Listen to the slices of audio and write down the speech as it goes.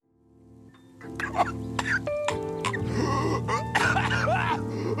What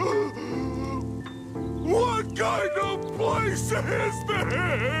kind of place is this?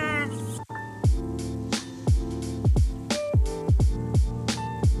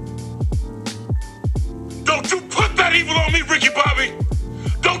 Don't you put that evil on me, Ricky Bobby!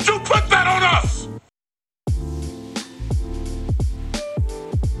 Don't you put that on us!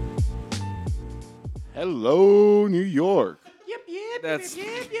 Hello, New York.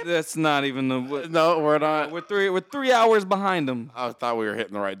 That's not even the. No, we're not. We're 3 hours behind them. I thought we were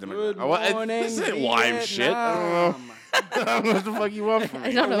hitting the right Good demographic. morning, This isn't live shit. I don't know. I don't know what the fuck you want from me.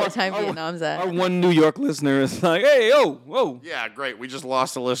 I don't know what time Vietnam's Our at. one New York listener is like, hey, whoa. Yeah, great. We just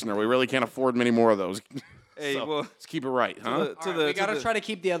lost a listener. We really can't afford many more of those. Hey, So, well, let's keep it right, huh? We gotta try to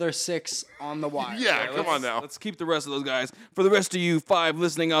keep the other 6 on the wire. Yeah, come on now. Let's keep the rest of those guys. For the rest of you 5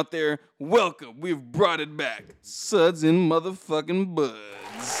 listening out there, welcome. We've brought it back. Suds and motherfucking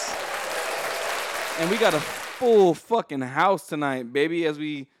buds. And we got a full fucking house tonight, baby, as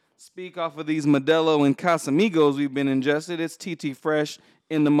we speak off of these Modelo and Casamigos we've been ingested. It's TT Fresh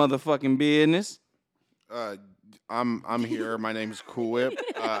in the motherfucking business. I'm here. My name is Cool Whip.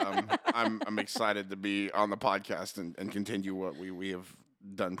 I'm excited to be on the podcast and continue what we have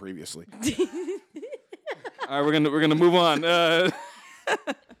done previously. All right, we're gonna move on.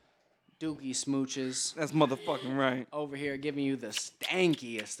 Dookie smooches That's motherfucking right. over here giving you the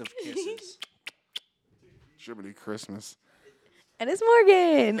stankiest of kisses. Shibbity Christmas. And it's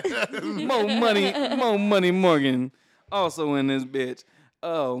Morgan. More money, Morgan. Also in this bitch.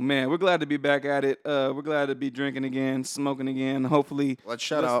 Oh man, we're glad to be back at it. We're glad to be drinking again, smoking again. Hopefully, Let's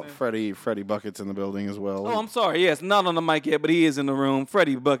shout out Freddie Buckets in the building as well. Oh, I'm sorry. Yes, not on the mic yet, but he is in the room.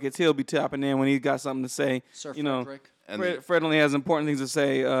 Freddie Buckets. He'll be tapping in when he's got something to say. Sir you know, Frederick. Fred only has important things to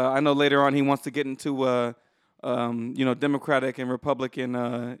say. I know later on he wants to get into Democratic and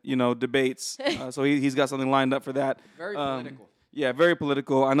Republican debates. So he's got something lined up for that. Very political. Yeah, very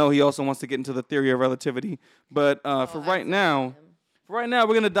political. I know he also wants to get into the theory of relativity. But for right now, we're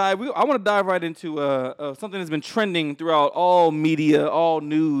gonna dive. I want to dive right into something that's been trending throughout all media, all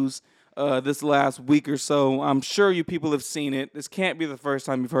news this last week or so. I'm sure you people have seen it. This can't be the first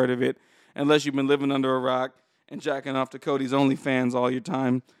time you've heard of it, unless you've been living under a rock and jacking off to Cody's OnlyFans all your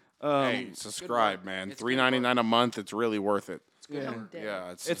time. Hey, subscribe, man. $3.99 a month. It's really worth it. Yeah,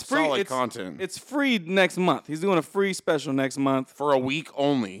 it's free. solid content. It's free next month. He's doing a free special next month. For a week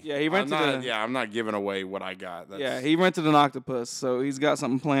only. Yeah, he rented I'm not giving away what I got. That's he rented an octopus, so he's got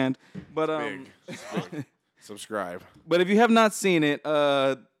something planned. But big. Subscribe. But if you have not seen it,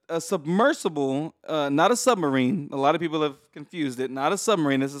 a submersible, not a submarine. A lot of people have confused it. Not a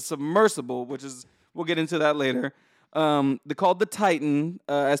submarine. It's a submersible, which is we'll get into that later. They're called the Titan.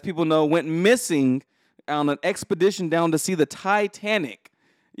 As people know, went missing on an expedition down to see the Titanic.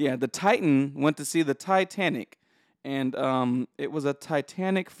 Yeah, the Titan went to see the Titanic, and it was a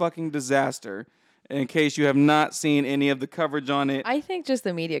Titanic fucking disaster. In case you have not seen any of the coverage on it, I think just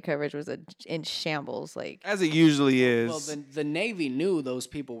the media coverage was in shambles. Like as it usually is. Well, the Navy knew those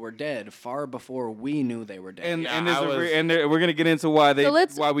people were dead far before we knew they were dead. And we're gonna get into why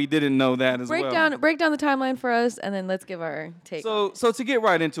why we didn't know that as break well. break down the timeline for us, and then let's give our take. So to get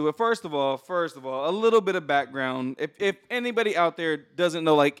right into it, first of all, a little bit of background. If anybody out there doesn't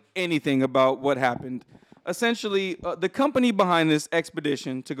know like anything about what happened, essentially the company behind this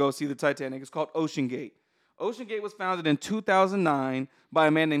expedition to go see the Titanic is called OceanGate. OceanGate was founded in 2009 by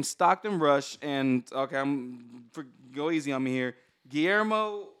a man named Stockton Rush and go easy on me here,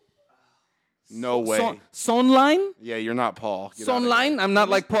 Guillermo. No way. Sonline? Yeah, you're not Paul. Get out of Sonline? here. I'm not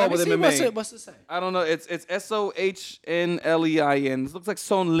like Paul with MMA. What's it say? I don't know. It's Sonlein. This looks like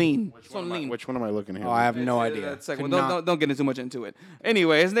Sonlein. Which one am I looking here? Oh, I have no idea. That's second one. Don't get too much into it.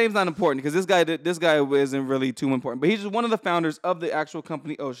 Anyway, his name's not important because this guy isn't really too important. But he's just one of the founders of the actual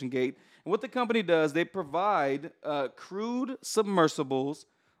company OceanGate. And what the company does, they provide crewed submersibles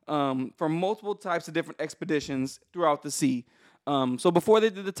for multiple types of different expeditions throughout the sea. So before they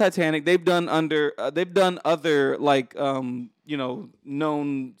did the Titanic, they've done other like known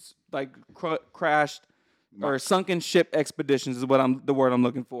like crashed or sunken ship expeditions is the word I'm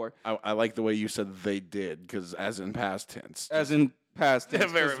looking for. I like the way you said they did, because as in past tense. As in past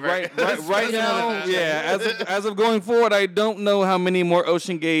tense. Very, right now, yeah. As of going forward, I don't know how many more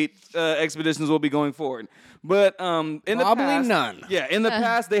OceanGate expeditions will be going forward. But in the past, probably none. Yeah, in the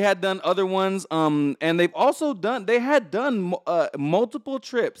past they had done other ones. And they've also done multiple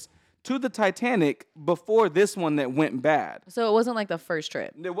trips to the Titanic before this one that went bad. So it wasn't like the first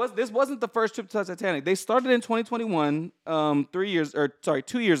trip. This wasn't the first trip to the Titanic. They started in 2021, 2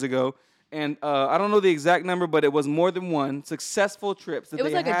 years ago, And I don't know the exact number, but it was more than one successful trips that It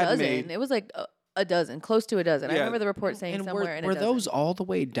was they like a had dozen. made. It was like a dozen, close to a dozen. I Yeah. remember the report saying And somewhere in a were dozen. those all the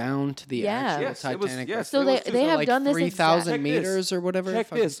way down to the Yeah. actual Yes, it was- Titanic? yes, So it they was they have like done this 3,000 Check this. meters or whatever. Check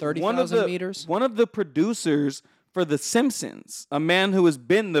fucking this. 30,000 meters. One of the producers for The Simpsons, a man who has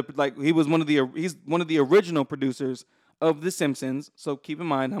been he's one of the original producers of The Simpsons. So keep in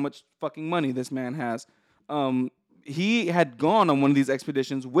mind how much fucking money this man has. He had gone on one of these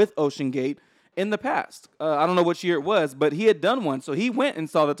expeditions with Ocean Gate in the past. I don't know which year it was, but he had done one. So he went and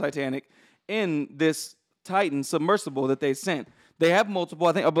saw the Titanic in this Titan submersible that they sent. They have multiple,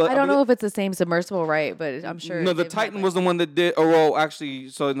 I think. I don't know if it's the same submersible, right? But I'm sure. No, the they've had, Titan like- was the one that did. Oh, well, actually,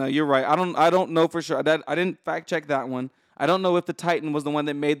 so no, you're right. I don't know for sure. I didn't fact check that one. I don't know if the Titan was the one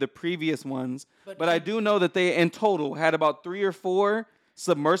that made the previous ones, but I do know that they in total had about 3 or 4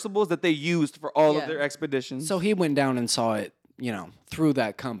 submersibles that they used for all of Yeah. their expeditions. So he went down and saw it, through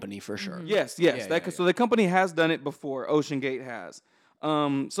that company for sure. Yes. So the company has done it before. Ocean Gate has.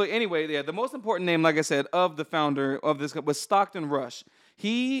 So anyway, yeah, the most important name, like I said, of the founder of this was Stockton Rush.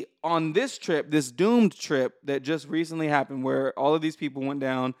 He, on this trip, this doomed trip that just recently happened where all of these people went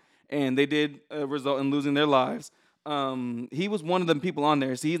down and they did result in losing their lives, he was one of the people on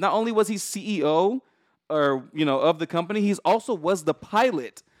there. So he not only was he CEO of the company, he's also was the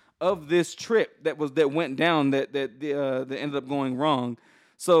pilot of this trip that went down that ended up going wrong.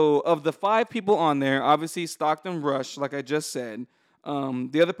 So of the 5 people on there, obviously Stockton Rush, like I just said.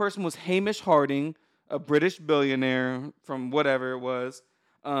 The other person was Hamish Harding, a British billionaire from whatever it was.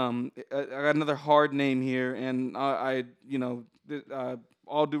 I got another hard name here, and all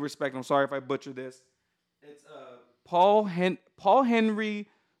due respect, I'm sorry if I butcher this. It's Paul Henry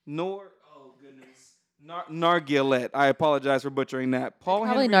Nargillet. I apologize for butchering that. Probably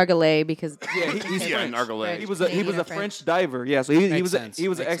Henry. Nargillet because Yeah, he's Yeah, French. Nargillet. He was a Canadian French diver. Yeah, so he Makes was sense. he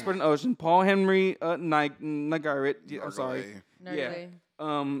was an Makes expert in ocean. Paul Henry Nagarit. Yeah, I'm sorry. Nargillet.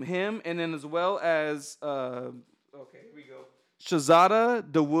 Nargillet. Him, and then as well as okay, here we go. Shahzada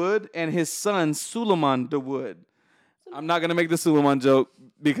Dawood and his son Suleiman Dawood. I'm not gonna make the Suleiman joke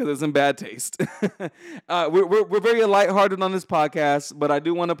because it's in bad taste. We're very lighthearted on this podcast, but I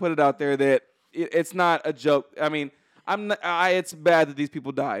do want to put it out there that it's not a joke. I mean, it's bad that these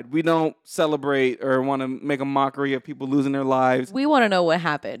people died. We don't celebrate or want to make a mockery of people losing their lives. We want to know what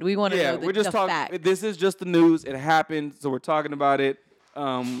happened. We want to Yeah, know we're just the talking. fact. This is just the news. It happened, so we're talking about it.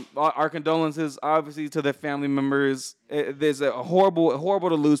 Our condolences, obviously, to their family members. There's a horrible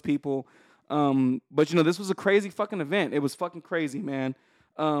to lose people. But this was a crazy fucking event. It was fucking crazy, man.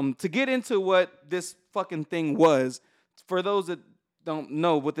 To get into what this fucking thing was, for those that don't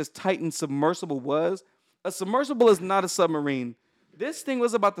know what this Titan submersible was, a submersible is not a submarine. This thing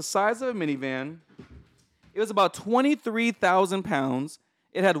was about the size of a minivan. It was about 23,000 pounds.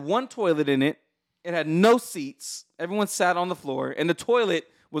 It had one toilet in it. It had no seats. Everyone sat on the floor, and the toilet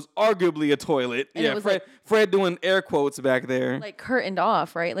was arguably a toilet. And it was Fred doing air quotes back there. Like curtained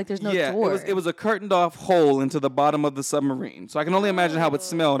off, right? Like there's no yeah, door. it was a curtained off hole into the bottom of the submarine. So I can only imagine how it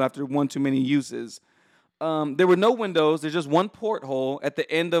smelled after one too many uses. There were no windows. There's just one porthole at the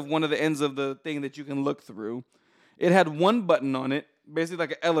end of one of the ends of the thing that you can look through. It had one button on it, basically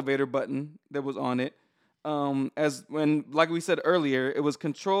like an elevator button that was on it. Like we said earlier, it was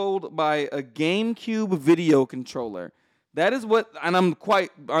controlled by a GameCube video controller. That is what, and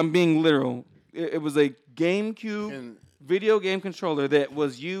I'm being literal. It was a GameCube video game controller that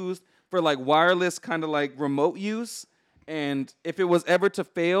was used for like wireless kind of like remote use. And if it was ever to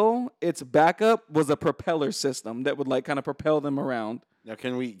fail, its backup was a propeller system that would like kind of propel them around. Now,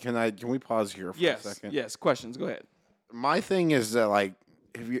 can we pause here for a second? Yes. Questions. Go ahead. My thing is that like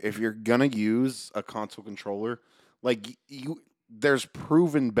if you're gonna use a console controller, like there's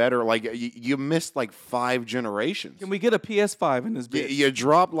proven better. Like you missed like 5 generations. Can we get a PS5 in this bitch? You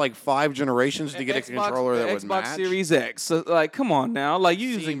dropped like 5 generations to get a controller that would Xbox match. Series X. So, like, come on now. Like, you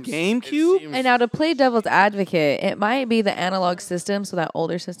using GameCube? And now to play devil's advocate, it might be the analog system, so that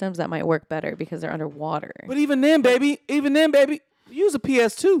older systems that might work better because they're underwater. But even then, baby, use a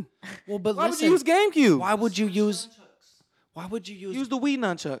PS2. Well, but Why listen, would you use GameCube? Why would you use Use the Wii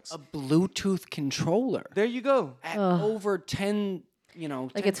nunchucks. a Bluetooth controller There you go. at over 10,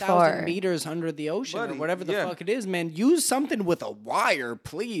 Like it's 10,000 far. meters under the ocean Buddy, or whatever the yeah. fuck it is, man? Use something with a wire,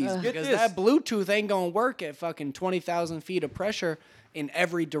 please, Get because this. that Bluetooth ain't gonna work at fucking 20,000 feet of pressure in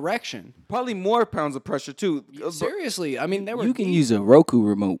every direction. Probably more pounds of pressure, too. Seriously, I mean, there were. You can use a Roku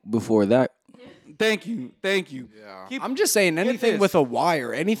remote before that. Thank you. Yeah. I'm just saying anything this. with a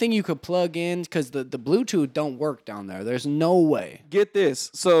wire, anything you could plug in, because the Bluetooth don't work down there. There's no way. Get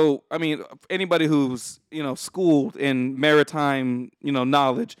this. So, I mean, anybody who's, schooled in maritime,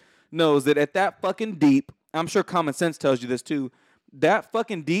 knowledge knows that at that fucking deep, I'm sure common sense tells you this too. That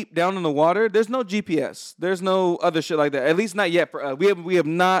fucking deep down in the water, there's no GPS. There's no other shit like that. At least not yet for us. We have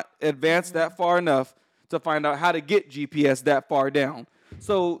not advanced that far enough to find out how to get GPS that far down.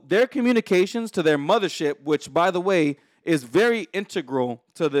 So their communications to their mothership, which by the way is very integral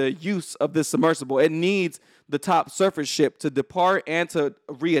to the use of this submersible. It needs the top surface ship to depart and to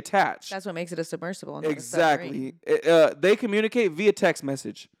reattach. That's what makes it a submersible. Not Exactly. They communicate via text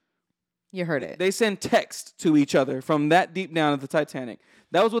message. You heard it. They send text to each other from that deep down at the Titanic.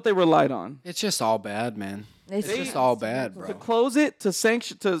 That was what they relied on. It's just all bad, man. It's just all bad, bro. To close it, to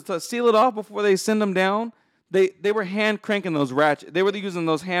sanction, to seal it off before they send them down, they were hand cranking those ratchets. They were using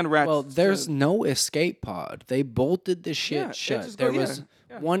those hand ratchets. Well, there's no escape pod. They bolted the shit shut. There was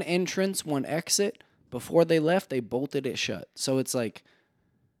one entrance, one exit. Before they left, they bolted it shut. So it's like,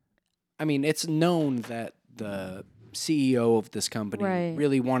 I mean, it's known that the CEO of this company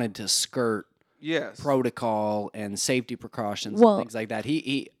really wanted to skirt protocol and safety precautions and things like that.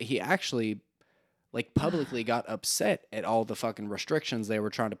 He actually like publicly got upset at all the fucking restrictions they were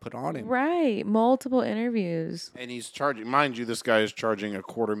trying to put on him. Right. Multiple interviews. And he's charging, mind you, this guy is charging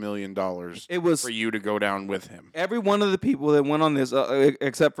 $250,000 It was for you to go down with him. Every one of the people that went on this,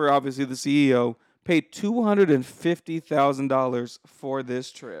 except for obviously the CEO, paid $250,000 for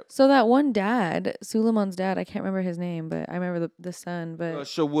this trip. So that one dad, Suleiman's dad, I can't remember his name, but I remember the son. But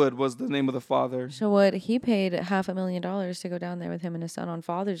Shawood was the name of the father. Shawood, he paid $500,000 to go down there with him and his son on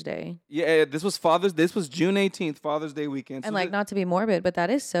Father's Day. Yeah, this was June 18th, Father's Day weekend. And not to be morbid, but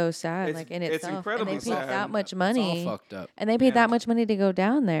that is so sad. Like in itself, it's incredibly and they paid sad. that much money. It's all fucked up. And they paid that much money to go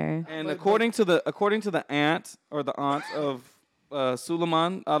down there. And according to the aunt or the aunt of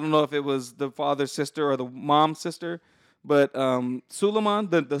Suleiman, I don't know if it was the father's sister or the mom's sister, but Suleiman,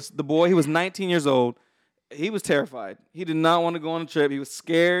 the boy, he was 19 years old. He was terrified. He did not want to go on a trip. He was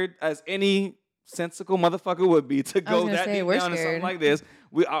scared, as any sensible motherfucker would be, to go that deep down in something like this.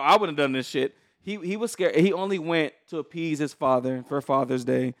 I wouldn't have done this shit. He was scared. He only went to appease his father for Father's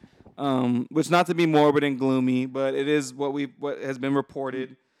Day, which, not to be morbid and gloomy, but it is what has been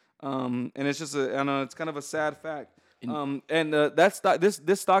reported, and it's just I know it's kind of a sad fact.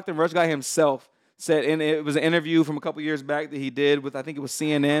 This Stockton Rush guy himself said, and it was an interview from a couple years back that he did with, I think it was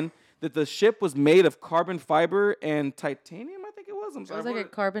CNN, that the ship was made of carbon fiber and titanium. I think it was. I'm sorry. It was like a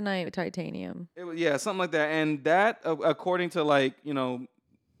carbonite titanium. Something like that. And that, according to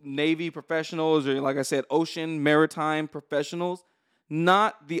Navy professionals or, like I said, ocean maritime professionals,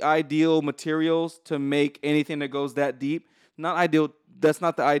 not the ideal materials to make anything that goes that deep. Not ideal. That's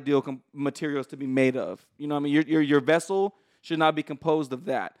not the ideal materials to be made of. You know what I mean? Your vessel should not be composed of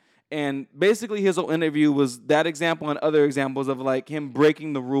that. And basically his whole interview was that example and other examples of like him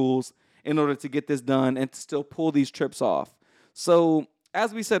breaking the rules in order to get this done and to still pull these trips off. So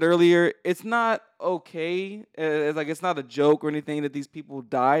as we said earlier, it's not okay. It's not a joke or anything that these people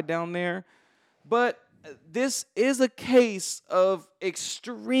died down there. But this is a case of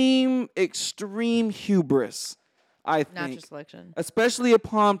extreme hubris. I think, Natural selection, especially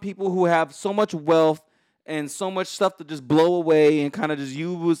upon people who have so much wealth and so much stuff to just blow away and kind of just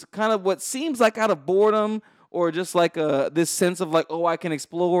use kind of what seems like out of boredom or just like this sense of like, oh, I can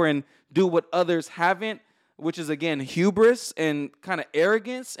explore and do what others haven't, which is again hubris and kind of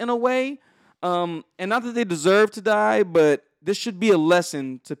arrogance in a way. And not that they deserve to die, but this should be a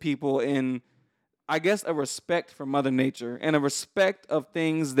lesson to people in, I guess, a respect for Mother Nature and a respect of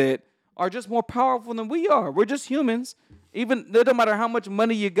things that are just more powerful than we are. We're just humans. Even it don't matter how much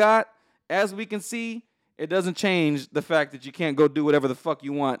money you got, as we can see, it doesn't change the fact that you can't go do whatever the fuck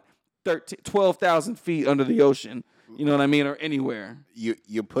you want 12,000 feet under the ocean. You know what I mean? Or anywhere.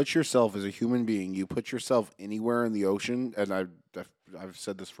 You put yourself as a human being, you put yourself anywhere in the ocean, and I've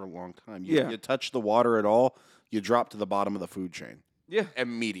said this for a long time. You touch the water at all, you drop to the bottom of the food chain. Yeah,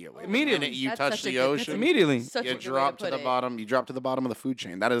 immediately. You That's touch such a the good- ocean immediately. such a You good drop way to the put it. bottom. You drop to the bottom of the food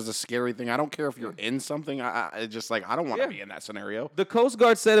chain. That is a scary thing. I don't care if you're in something. I just I don't want to be in that scenario. The Coast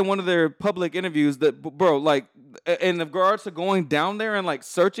Guard said in one of their public interviews that, bro, like, in regards to going down there and like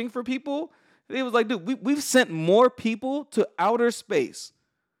searching for people, it was like, dude, we've sent more people to outer space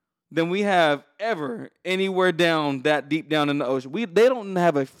than we have ever anywhere down that deep down in the ocean. They don't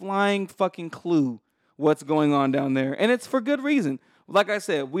have a flying fucking clue what's going on down there, and it's for good reason. Like I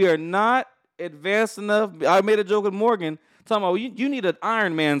said, we are not advanced enough. I made a joke with Morgan talking about you need an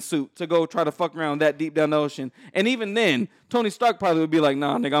Iron Man suit to go try to fuck around that deep down the ocean. And even then, Tony Stark probably would be like,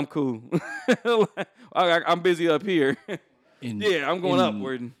 nah, nigga, I'm cool. I'm busy up here. I'm going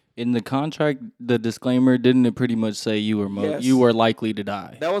upward. In the contract, the disclaimer, didn't it pretty much say you were Yes. you were likely to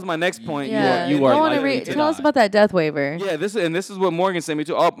die? That was my next point. Yeah, you go are on and likely to tell us die. about that death waiver. Yeah, this is what Morgan sent me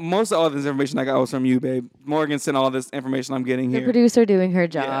to. Most of all this information I got was from you, babe. Morgan sent all this information I'm getting The here. producer doing her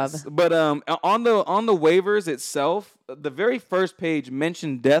job. Yes. But on the waivers itself, the very first page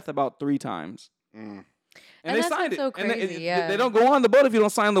mentioned death about 3 times. And they that's signed what's it. so And crazy, yeah. they don't go on the boat if you don't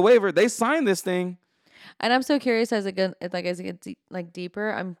sign the waiver. They signed this thing. And I'm so curious as it gets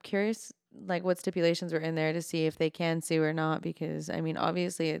deeper. I'm curious like what stipulations were in there to see if they can sue or not. Because I mean,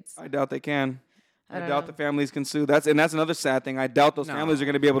 obviously, I doubt they can. I don't doubt know. the families can sue. That's another sad thing. I doubt those families are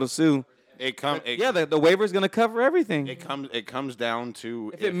going to be able to sue. The waiver is going to cover everything. It comes down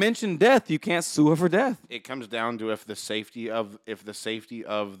to if it mentioned death, you can't sue her for death. It comes down to if the safety of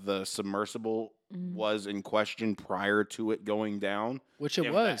the submersible was in question prior to it going down, which it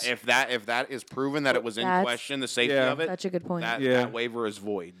was. If that is proven that it was in question, the safety of it, such a good point. That waiver is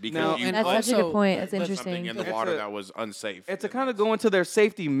void because that's such a good point. It's put interesting. something in the water that was unsafe. And to kind of go into their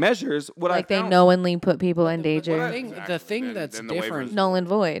safety measures, they knowingly put people in danger. The thing that's different, null and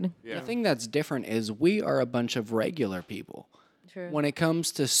void. The thing that's different is we are a bunch of regular people. True. When it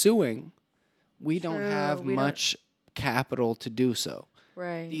comes to suing, we don't have much capital to do so.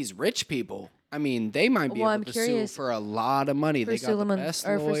 Right. These rich people, I mean, they might be able to sue for a lot of money. They got the best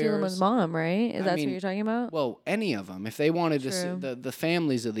lawyers. For Suleiman's mom, right? Is that what you're talking about? Well, any of them. If they wanted to sue the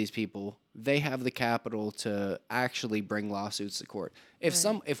families of these people, they have the capital to actually bring lawsuits to court.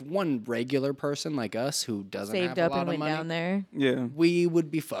 If one regular person like us who doesn't saved have up a lot and of went money, down there, we would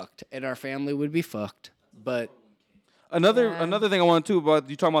be fucked, and our family would be fucked. But Another thing I want to about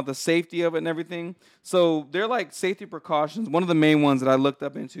you talking about the safety of it and everything. So they're like safety precautions. One of the main ones that I looked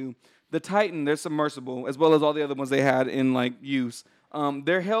up into, the Titan, they're submersible as well as all the other ones they had in like use.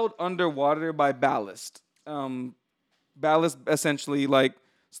 They're held underwater by ballast. Ballast essentially like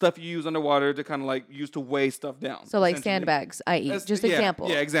stuff you use underwater to kind of like use to weigh stuff down. So like sandbags, i.e. just example.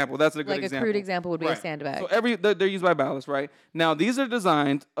 Yeah, example. That's a good example. Like a crude example would be a sandbag. So they're used by ballast, right? Now these are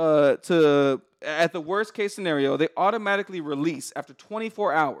designed to, at the worst case scenario, they automatically release after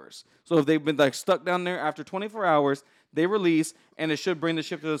 24 hours. So if they've been like stuck down there after 24 hours, they release and it should bring the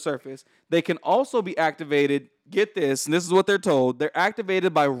ship to the surface. They can also be activated, get this, and this is what they're told, they're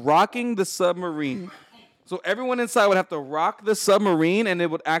activated by rocking the submarine. So everyone inside would have to rock the submarine, and it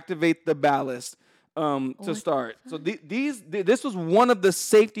would activate the ballast to start. So this was one of the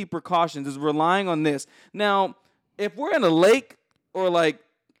safety precautions, is relying on this. Now, if we're in a lake or like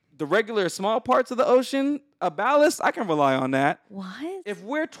the regular small parts of the ocean, a ballast, I can rely on that. What? If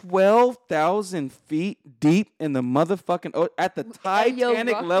we're 12,000 feet deep in the motherfucking at the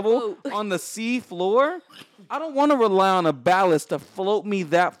Titanic level on the sea floor, I don't want to rely on a ballast to float me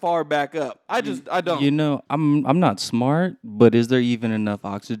that far back up. I don't. You know, I'm not smart, but is there even enough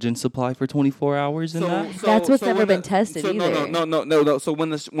oxygen supply for 24 hours in that? That's what's never been tested either. No. So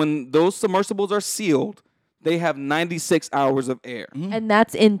when those submersibles are sealed, they have 96 hours of air. And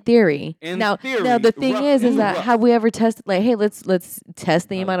that's in theory. Now the thing is that have we ever tested like, hey, let's test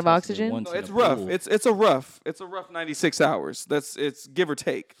the amount of oxygen? No, it's rough. It's a rough 96 hours. It's give or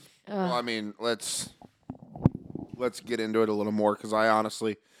take. Well, I mean, let's get into it a little more because I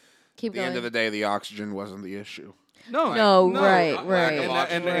honestly, Keep at the end of the day, the oxygen wasn't the issue. Right.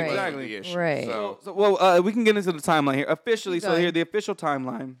 Exactly. Right. So we can get into the timeline here officially. So here the official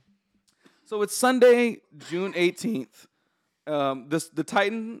timeline. So it's Sunday, June 18th. The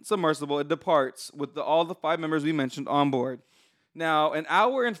Titan submersible, it departs with all the 5 members we mentioned on board. Now, an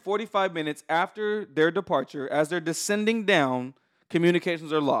hour and 45 minutes after their departure, as they're descending down,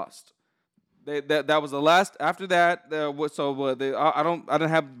 communications are lost. That was the last. After that, I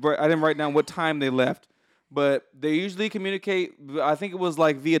didn't write down what time they left, but they usually communicate. I think it was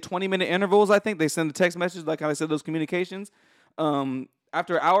like via 20-minute intervals. I think they send a text message, like how I said, those communications.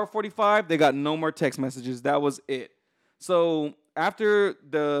 After an hour 45, they got no more text messages. That was it. So after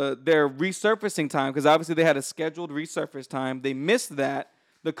their resurfacing time, because obviously they had a scheduled resurface time, they missed that.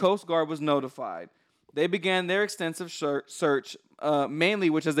 The Coast Guard was notified. They began their extensive search, mainly,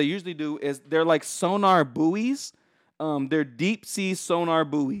 which as they usually do, is they're like sonar buoys. They're deep sea sonar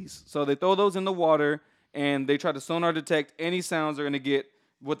buoys. So they throw those in the water, and they try to sonar detect any sounds they're going to get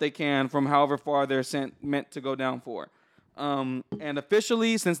what they can from however far they're meant to go down for. And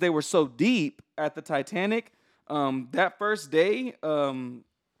officially, since they were so deep at the Titanic, that first day and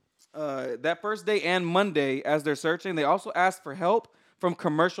Monday, as they're searching, they also asked for help from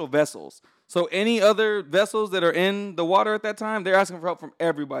commercial vessels. So any other vessels that are in the water at that time, they're asking for help from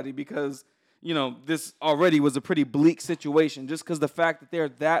everybody because this already was a pretty bleak situation just because the fact that they're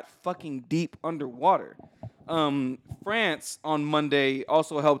that fucking deep underwater. France on Monday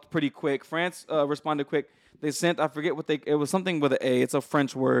also helped pretty quick. France responded quick. They sent, I forget it was something with an A. It's a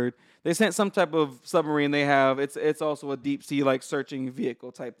French word. They sent some type of submarine they have. It's also a deep sea like searching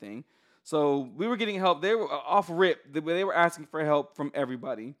vehicle type thing. So we were getting help. They were off rip. They were asking for help from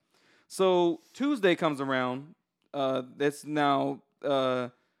everybody. So Tuesday comes around. That's when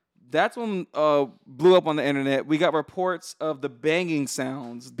blew up on the internet. We got reports of the banging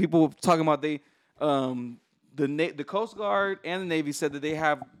sounds. People were talking about the Coast Guard and the Navy said that they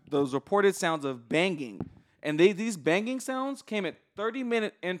have those reported sounds of banging. And these banging sounds came at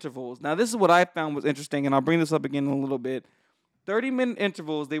 30-minute intervals. Now, this is what I found was interesting, and I'll bring this up again in a little bit. 30-minute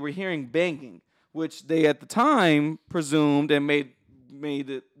intervals, they were hearing banging, which they at the time presumed and made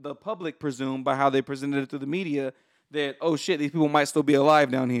the public presume by how they presented it to the media that, oh shit, these people might still be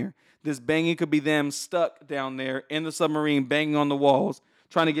alive down here. This banging could be them stuck down there in the submarine, banging on the walls,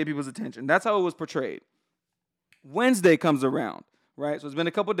 trying to get people's attention. That's how it was portrayed. Wednesday comes around, right? So it's been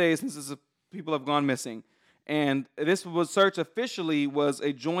a couple days since people have gone missing. And this search officially was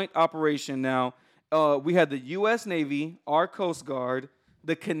a joint operation. Now, we had the U.S. Navy, our Coast Guard,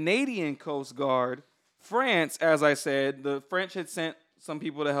 the Canadian Coast Guard, France, as I said. The French had sent some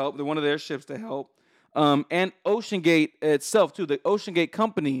people to help, one of their ships to help, and OceanGate itself, too. The OceanGate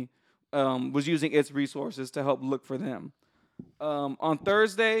company was using its resources to help look for them. On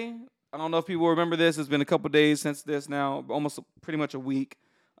Thursday, I don't know if people remember this. It's been a couple days since this now, almost pretty much a week.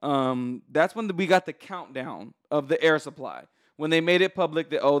 That's when we got the countdown of the air supply. When they made it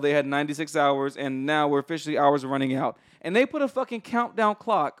public that, they had 96 hours, and now we're officially hours running out. And they put a fucking countdown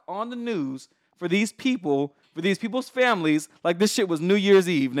clock on the news for these people, for these people's families, like this shit was New Year's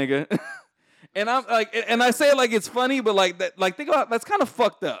Eve, nigga. And I'm like, and I say it like it's funny, but like that, like think about that's kind of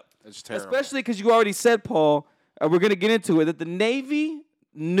fucked up. It's terrible. Especially because you already said, Paul, we're gonna get into it, that the Navy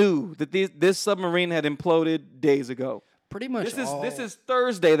knew that this submarine had imploded days ago. Pretty much. This is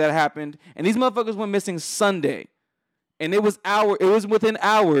Thursday that happened, and these motherfuckers went missing Sunday, and it was within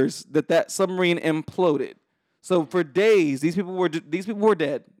hours that submarine imploded. So for days, these people were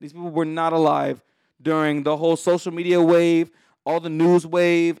dead. These people were not alive during the whole social media wave, all the news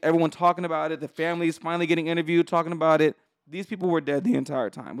wave, everyone talking about it, the families finally getting interviewed talking about it. These people were dead the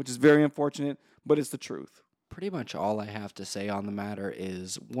entire time, which is very unfortunate, but it's the truth. Pretty much all I have to say on the matter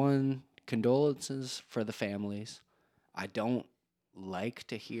is, one, condolences for the families. I don't like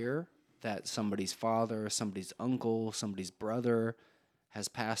to hear that somebody's father, somebody's uncle, somebody's brother has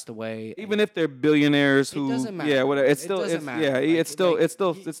passed away. Even if they're billionaires who, it doesn't matter. Yeah, whatever. It doesn't matter. Yeah, Like,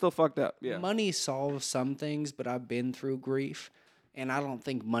 it's still fucked up. Yeah, money solves some things, but I've been through grief, and I don't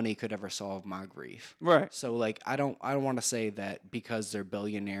think money could ever solve my grief. Right. So like, I don't want to say that because they're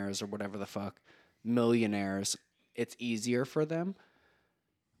billionaires or whatever the fuck, millionaires, it's easier for them.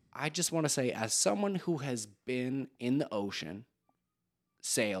 I just want to say, as someone who has been in the ocean,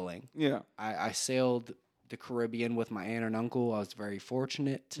 sailing. Yeah. I sailed the Caribbean with my aunt and uncle. I was very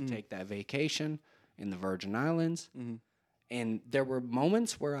fortunate to take that vacation in the Virgin Islands. Mm-hmm. And there were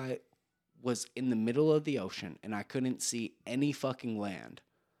moments where I was in the middle of the ocean and I couldn't see any fucking land.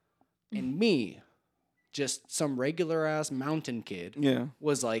 And me, just some regular ass mountain kid,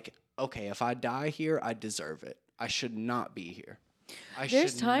 was like, okay, if I die here, I deserve it. I should not be here.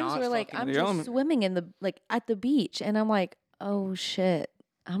 There's times where like I'm just swimming in at the beach and I'm like, oh shit,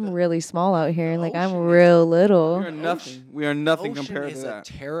 I'm really small out here. Like I'm real little. We are nothing. We are nothing compared to that. Ocean is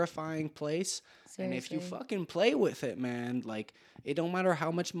a terrifying place. Seriously. And if you fucking play with it, man, like it don't matter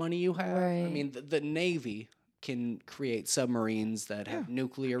how much money you have. Right. I mean, the Navy can create submarines that have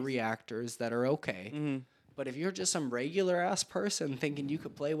nuclear reactors that are okay. Mm-hmm. But if you're just some regular ass person thinking you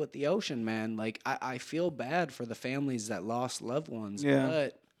could play with the ocean, man, like I feel bad for the families that lost loved ones. Yeah.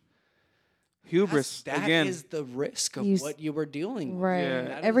 But hubris that again is the risk of what you were dealing with. Right.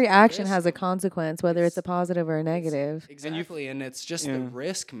 Yeah. Every action has a consequence, whether it's a positive or a negative. Exactly. And it's just the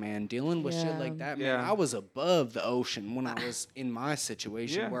risk, man, dealing with shit like that. Man, I was above the ocean when I was in my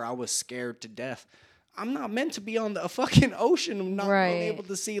situation where I was scared to death. I'm not meant to be on the fucking ocean and not being able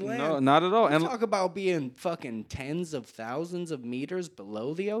to see land. No, not at all. And talk about being fucking tens of thousands of meters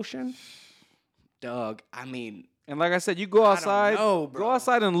below the ocean. Dog, I mean... And like I said, you go outside, go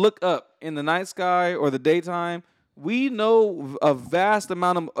outside and look up in the night sky or the daytime. We know a vast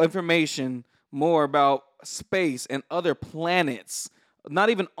amount of information more about space and other planets. Not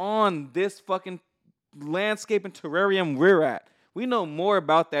even on this fucking landscape and terrarium we're at. We know more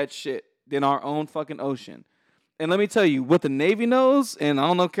about that shit than our own fucking ocean. And let me tell you, what the Navy knows, and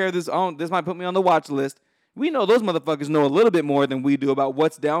I don't know, this might put me on the watch list. We know those motherfuckers know a little bit more than we do about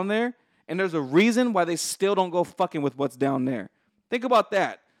what's down there. And there's a reason why they still don't go fucking with what's down there. Think about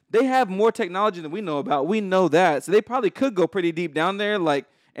that. They have more technology than we know about. We know that. So they probably could go pretty deep down there, like,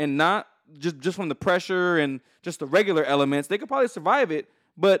 and not just from the pressure and just the regular elements. They could probably survive it,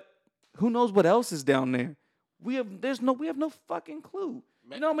 but who knows what else is down there? We have no fucking clue.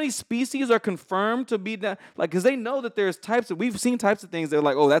 You know how many species are confirmed to be down? Like, because they know that there's we've seen types of things that are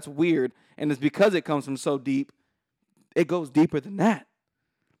like, oh, that's weird. And it's because it comes from so deep. It goes deeper than that.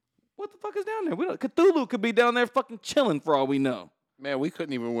 What the fuck is down there? Cthulhu could be down there fucking chilling for all we know. Man, we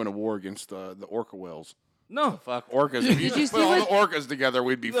couldn't even win a war against the orca whales. No. Fuck orcas. If you just put all the orcas together,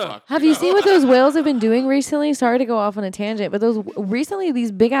 we'd be fucked. Have you seen what those whales have been doing recently? Sorry to go off on a tangent, but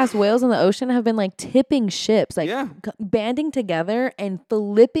these big ass whales in the ocean have been like tipping ships, like banding together and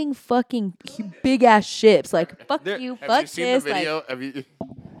flipping fucking big ass ships. Like fuck you, fuck this. Have you seen the video? Have you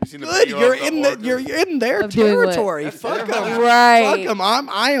seen the Good, video? you're in their Of doing what? territory. Fuck them. Right. Fuck them.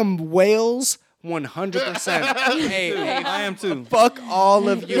 I am whales 100%. Hey, I am too. fuck all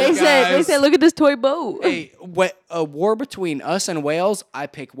of you They guys. said, look at this toy boat. Hey, a war between us and whales, I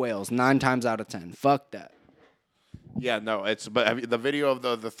pick whales 9 times out of 10. Fuck that. Yeah, no, the video of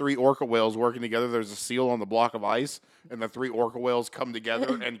the 3 orca whales working together. There's a seal on the block of ice, and the 3 orca whales come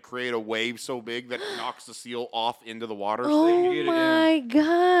together and create a wave so big that it knocks the seal off into the water. Oh my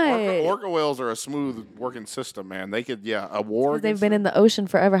god! Orca whales are a smooth working system, man. They could, a war. They've been in the ocean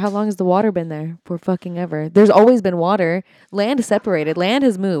forever. How long has the water been there? For fucking ever. There's always been water. Land is separated. Land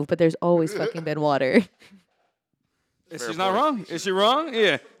has moved, but there's always fucking been water. She's not wrong. Is she wrong?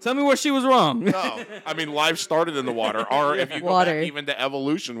 Yeah. Tell me where she was wrong. No, I mean life started in the water. Or if you go back even to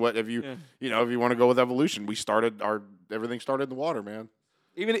evolution, if you want to go with evolution, everything started in the water, man.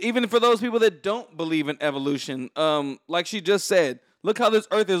 Even for those people that don't believe in evolution, like she just said, look how this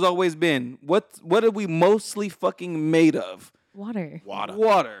earth has always been. What are we mostly fucking made of? Water.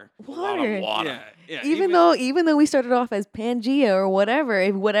 Water. Yeah. Even though we started off as Pangea or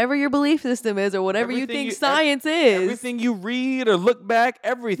whatever your belief system is or whatever you think science is. Everything you read or look back,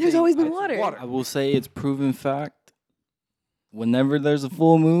 everything. There's always been water. I will say it's proven fact. Whenever there's a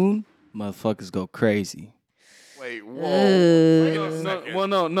full moon, motherfuckers go crazy. Wait, whoa. Wait a second. Well,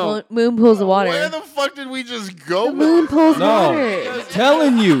 no. Moon pulls the water. Where the fuck did we just go? The moon pulls water. I'm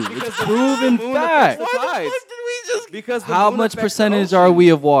telling you, it's proven fact. Why the fuck did we just? Because How much percentage are we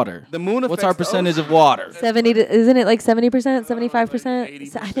of water? The moon. What's our percentage of water? 70. Isn't it like 70%,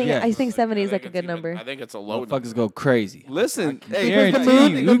 75%? 80%. I think 70 is like a good number. I think it's a low number. Motherfuckers go crazy. Listen, Hey, Because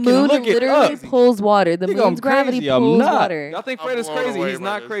guarantee the you can moon look it literally up. pulls water. The Think I'm moon's gravity crazy. I'm pulls not. water. y'all think I'm Fred is blown crazy. away He's by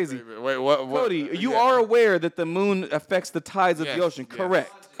not this crazy. statement. Wait, what? Cody, you are aware that the moon affects the tides of the Yes, ocean, yes.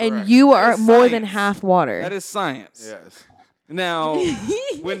 correct? And you are more than science. half water. That is science. Yes. Now,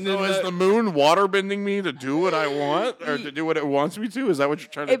 when So is the moon water bending me to do what I want or to do what it wants me to? Is that what you're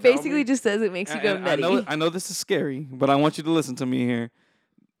trying to It tell basically me? just says it makes you go I nutty. know this is scary, but I want you to listen to me here.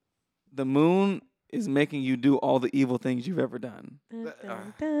 The moon is making you do all the evil things you've ever done.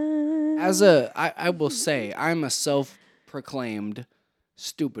 I will say, I'm a self-proclaimed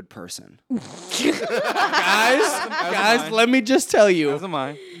stupid person. guys, let me just tell you, As am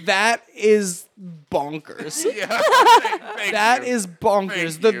I. that is bonkers. That is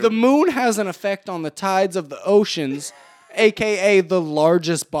bonkers. Thank you. The moon has an effect on the tides of the oceans, aka the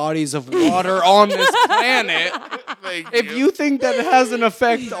largest bodies of water on this planet. If you think that it has an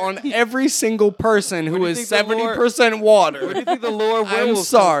effect on every single person who is 70% water, Where do you think the lore of I'm werewolves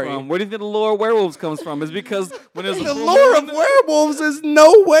sorry. comes from? Where do you think the lore of werewolves comes from? It's because when there's a the full lore of moon, werewolves is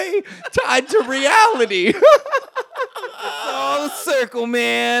no way tied to reality. it's all a circle,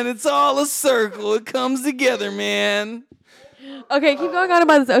 man. It's all a circle. It comes together, man. Okay, keep going on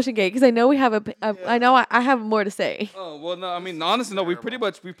about this Ocean Gate because I know we have I have more to say. Oh well, no. I mean, honestly, no. We pretty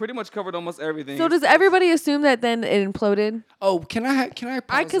much covered almost everything. So does everybody assume that then it imploded? Oh, can I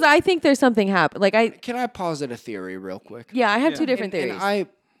pause Because I think there's something happened. can I posit a theory real quick? I have two different theories.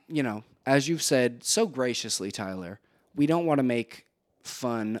 And as you've said so graciously, Tyler, we don't want to make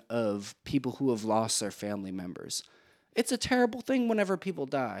fun of people who have lost their family members. It's a terrible thing whenever people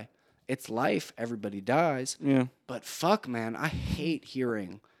die. It's life. Everybody dies. Yeah. But fuck, man, I hate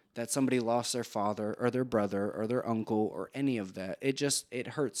hearing that somebody lost their father or their brother or their uncle or any of that. It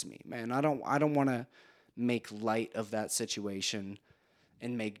hurts me, man. I don't want to make light of that situation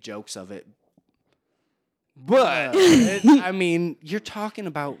and make jokes of it. But I mean, you're talking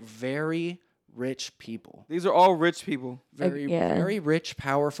about very rich people. these are all rich people. Very rich,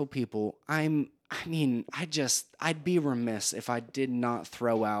 powerful people. I'd be remiss if I did not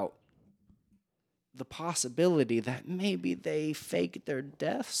throw out the possibility that maybe they faked their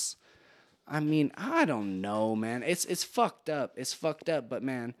deaths. I mean, I don't know, man. It's fucked up. It's fucked up, but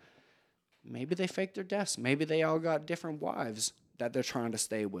man, maybe they faked their deaths. Maybe they all got different wives that they're trying to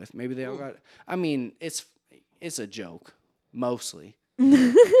stay with. Maybe they all got. I mean, it's a joke, mostly.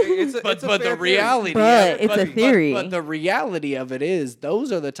 But the reality, it's a theory. But the reality of it is,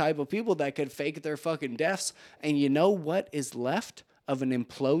 those are the type of people that could fake their fucking deaths. And you know what is left of an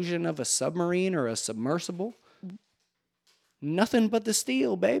implosion of a submarine or a submersible? Nothing but the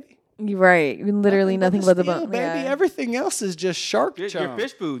steel, baby. You're right. Literally nothing but the steel, bone. baby. Yeah. Everything else is just shark Your chum.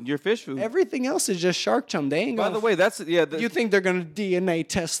 fish food. Your fish food. Everything else is just shark chum. They ain't. By the way, that's you think they're gonna DNA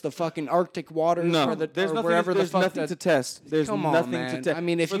test the fucking Arctic waters? No, there's nothing. wherever There's the fuck nothing to test. There's Come on, nothing man. to test. I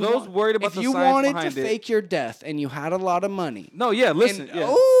mean, if for you those worried about if the you science wanted to behind it, fake your death and you had a lot of money, no, yeah, listen, and,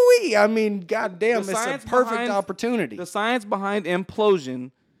 yeah. I mean, goddamn, The it's a science perfect behind- opportunity. The science behind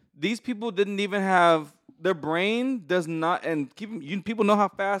implosion, these people didn't even have their brain does not, and people know how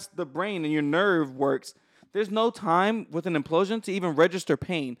fast the brain and your nerve works. There's no time with an implosion to even register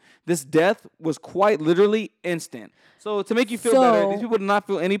pain. This death was quite literally instant. So to make you feel better, these people did not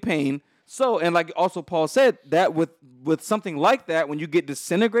feel any pain. So, and like also Paul said, that with something like that, when you get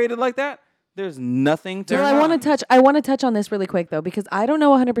disintegrated like that, there's nothing to. Well, I want to touch on this really quick though, because I don't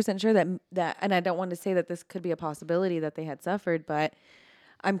know 100% sure that, and I don't want to say that this could be a possibility that they had suffered, but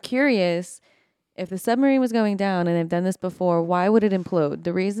I'm curious. If the submarine was going down and they've done this before, why would it implode?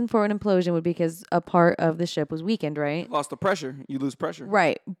 The reason for an implosion would be because a part of the ship was weakened, right? Lost the pressure. You lose pressure.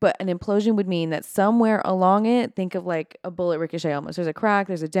 Right. But an implosion would mean that somewhere along it, think of like a bullet ricochet almost. There's a crack,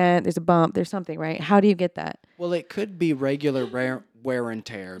 there's a dent, there's a bump, there's something, right? How do you get that? Well, it could be regular wear and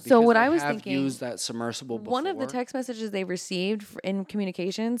tear. So what they I was have thinking, used that submersible before. one of the text messages they received in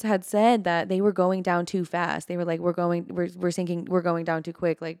communications had said that they were going down too fast. They were like, we're sinking, we're going down too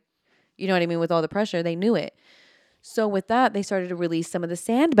quick. Like, you know what I mean? With all the pressure, they knew it. So with that, they started to release some of the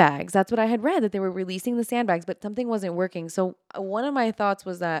sandbags. That's what I had read, that they were releasing the sandbags, but something wasn't working. So one of my thoughts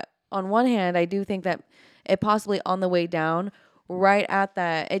was that on one hand, I do think that it possibly on the way down, right at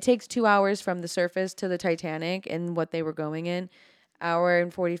that, it takes 2 hours from the surface to the Titanic and what they were going in. Hour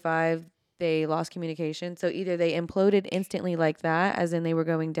and 45, they lost communication. So either they imploded instantly like that, as in they were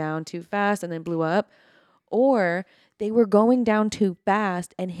going down too fast and then blew up, or they were going down too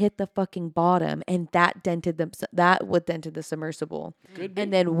fast and hit the fucking bottom, and that dented them. That would dented the submersible,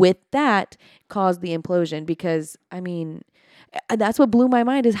 and then with that caused the implosion. Because I mean, that's what blew my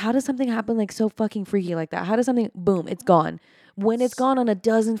mind is how does something happen like so fucking freaky like that? How does something boom? It's gone when it's gone on a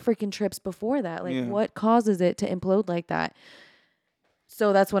dozen freaking trips before that. Like what causes it to implode like that?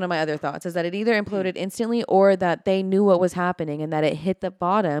 So that's one of my other thoughts is that it either imploded instantly or that they knew what was happening and that it hit the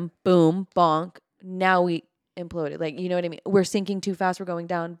bottom, boom, bonk. Now we imploded. Like, you know what I mean? We're sinking too fast. We're going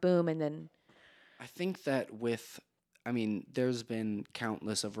down, boom, and then. I think that there's been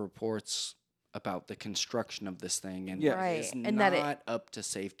countless of reports about the construction of this thing, and it's and not that up to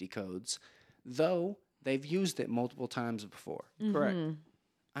safety codes, though they've used it multiple times before. Mm-hmm. Correct.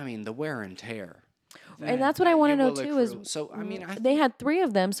 I mean, the wear and tear. And that's what I want to know too is so I mean they had 3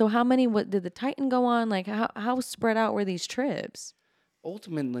 of them. So how many did the Titan go on? Like how spread out were these trips?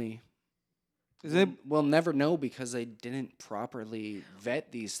 ultimately Is it? we'll never know because they didn't properly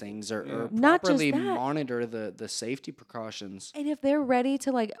vet these things or Not just properly that. monitor the safety precautions. And if they're ready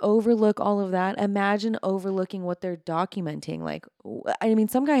to like overlook all of that, imagine overlooking what they're documenting. Like, I mean,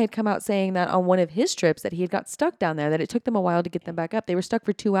 some guy had come out saying that on one of his trips that he had got stuck down there, that it took them a while to get them back up. They were stuck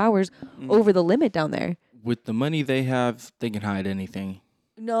for 2 hours over the limit down there. With the money they have, they can hide anything.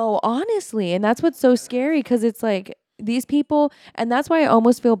 No, honestly. And that's what's so scary because it's like these people, and that's why I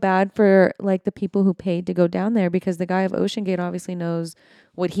almost feel bad for like the people who paid to go down there because the guy of Ocean Gate obviously knows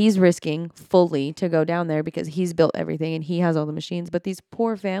what he's risking fully to go down there because he's built everything and he has all the machines. But these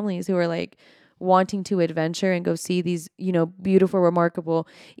poor families who are like wanting to adventure and go see these, you know, beautiful, remarkable,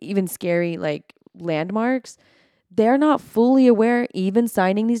 even scary like landmarks, they're not fully aware, even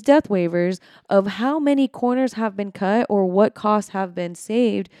signing these death waivers, of how many corners have been cut or what costs have been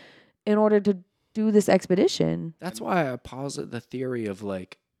saved in order to do this expedition. That's why I posit the theory of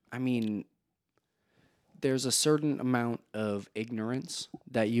like, I mean, there's a certain amount of ignorance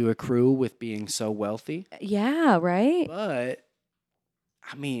that you accrue with being so wealthy. Yeah, right? But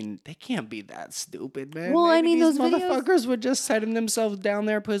I mean, they can't be that stupid, man. Well, I Maybe mean, these those videos- motherfuckers would just setting themselves down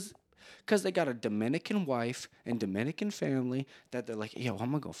there because they got a Dominican wife and Dominican family that they're like, yo,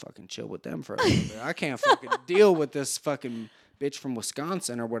 I'm gonna go fucking chill with them for a little bit. I can't fucking deal with this fucking bitch from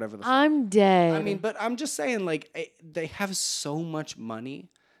Wisconsin or whatever the fuck. I'm dead. I mean, but I'm just saying, like, they have so much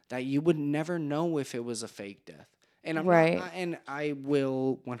money that you would never know if it was a fake death. And I'm Right. not, and I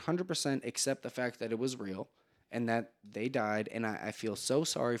will 100% accept the fact that it was real and that they died. And I feel so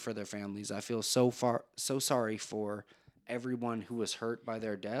sorry for their families. I feel so sorry for everyone who was hurt by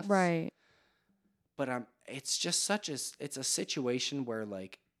their deaths. Right. But it's just it's a situation where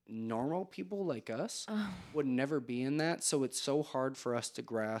like normal people like us would never be in that. So it's so hard for us to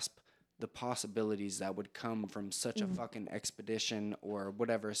grasp the possibilities that would come from such a fucking expedition or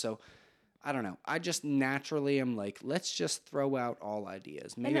whatever. So I don't know. I just naturally am like, let's just throw out all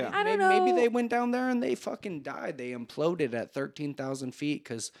ideas. Maybe, I don't know. Maybe they went down there and they fucking died. They imploded at 13,000 feet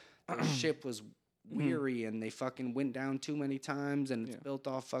because their ship was weary and they fucking went down too many times and it's built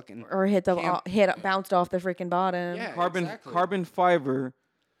off fucking or bounced off the freaking bottom. Yeah, carbon fiber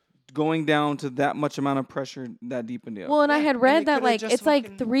going down to that much amount of pressure that deep in the ocean. Well, and I had read that could've like just it's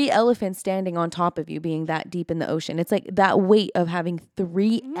like 3 elephants standing on top of you being that deep in the ocean. It's like that weight of having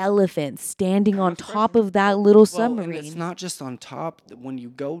 3 elephants standing on top of that little submarine. And it's not just on top. When you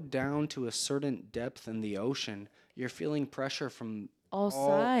go down to a certain depth in the ocean, you're feeling pressure from all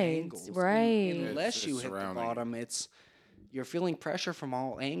sides, angles. right? Unless you hit the bottom, you're feeling pressure from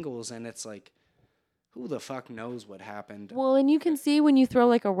all angles, and it's like, who the fuck knows what happened? Well, and you can see when you throw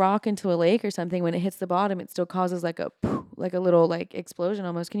like a rock into a lake or something, when it hits the bottom, it still causes like a little like explosion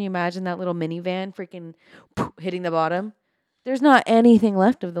almost. Can you imagine that little minivan freaking hitting the bottom? There's not anything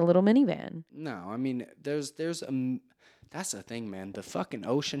left of the little minivan. No, I mean, there's that's the thing, man. The fucking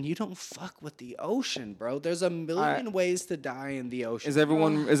ocean. You don't fuck with the ocean, bro. There's a million ways to die in the ocean. Is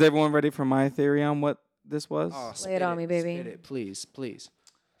everyone ready for my theory on what this was? Oh, lay it on me, baby. Spit it, please.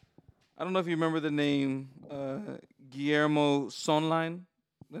 I don't know if you remember the name Guillermo Sonline,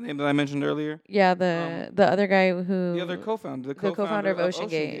 the name that I mentioned earlier. Yeah, the other guy who the other co-founder, the co-founder of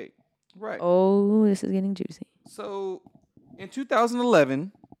OceanGate. Right. Oh, this is getting juicy. So, in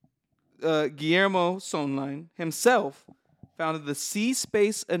 2011, Guillermo Sonline himself founded the Sea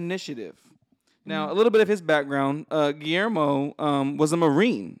Space Initiative. Now, a little bit of his background: Guillermo was a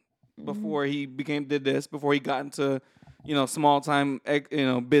Marine before he before he got into small time,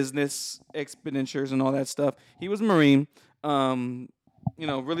 business expenditures and all that stuff. He was a Marine,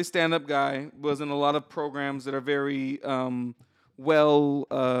 really stand up guy, was in a lot of programs that are very, what's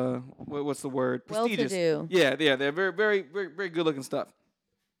the word? Prestigious. Well-to-do. Yeah, they're very, very, very, very good looking stuff.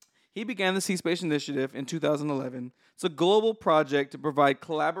 He began the Sea Space Initiative in 2011. It's a global project to provide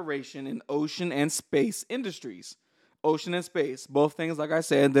collaboration in ocean and space industries. Ocean and space, both things, like I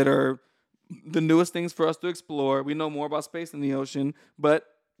said, that are the newest things for us to explore. We know more about space than the ocean, but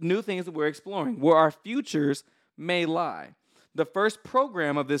new things that we're exploring, where our futures may lie. The first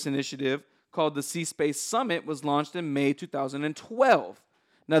program of this initiative, called the Sea Space Summit, was launched in May 2012.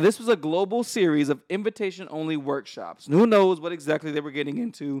 Now, this was a global series of invitation-only workshops. And who knows what exactly they were getting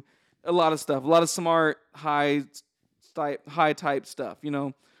into? A lot of stuff, a lot of smart, high-type stuff,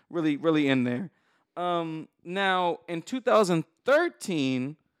 really, really in there. Now, in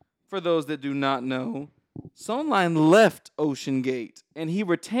 2013, for those that do not know, Sonline left OceanGate, and he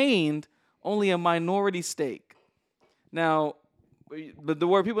retained only a minority stake. Now, but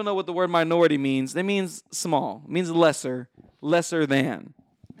people know what the word minority means. It means small. It means lesser than.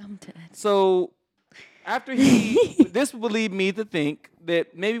 I'm dead. So, after this would lead me to think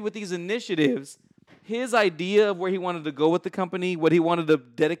that maybe with these initiatives, his idea of where he wanted to go with the company, what he wanted to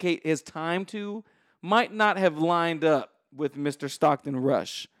dedicate his time to, might not have lined up with Mr. Stockton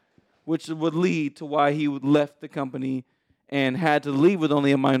Rush, which would lead to why he left the company and had to leave with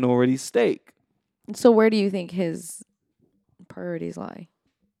only a minority stake. So where do you think his priorities lie?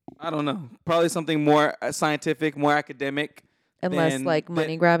 I don't know. Probably something more scientific, more academic. And less like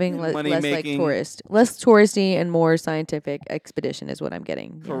money grabbing, less like tourist. Less touristy and more scientific expedition is what I'm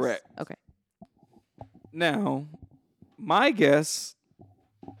getting. Correct. Yes. Okay. Now, my guess,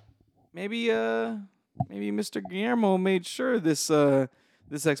 maybe Mr. Guillermo made sure this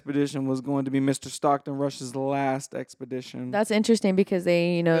expedition was going to be Mr. Stockton Rush's last expedition. That's interesting because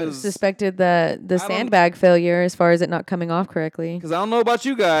they, suspected the sandbag failure as far as it not coming off correctly. Because I don't know about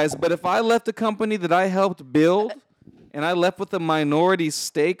you guys, but if I left a company that I helped build and I left with a minority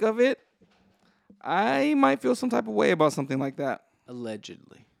stake of it, I might feel some type of way about something like that.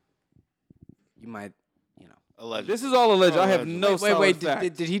 Allegedly. You might, Allegedly. This is all alleged. I have no solid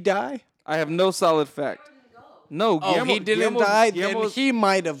fact. Did he die? I have no solid fact. No, Guillermo, he didn't die. Then he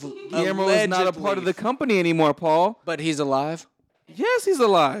might have. Guillermo is not a part of the company anymore, Paul. But he's alive? Yes, he's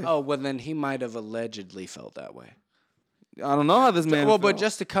alive. Oh, well, then he might have allegedly felt that way. I don't know how this man felt. But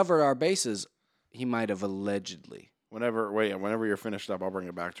just to cover our bases, he might have allegedly. Whenever you're finished up, I'll bring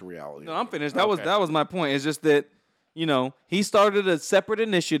it back to reality. No, I'm finished. That was my point. It's just that, he started a separate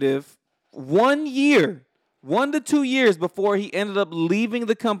initiative 1 to 2 years before he ended up leaving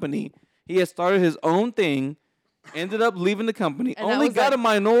the company. He had started his own thing, ended up leaving the company, And only got a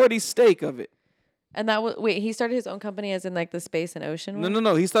minority stake of it. And that was he started his own company as in like the space and ocean one?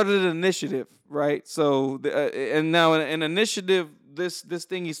 No. He started an initiative, right? So, and now an initiative, this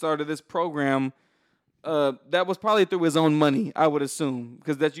thing he started, this program, that was probably through his own money, I would assume,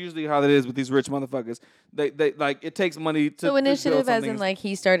 because that's usually how it is with these rich motherfuckers. They like it takes money to. So initiative, to as in like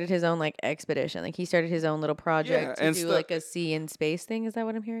he started his own like expedition, like he started his own little project to and do like a sea and space thing. Is that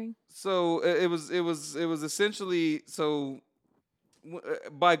what I'm hearing? So it was essentially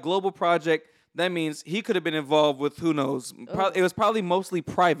by global project. That means he could have been involved with who knows. It was probably mostly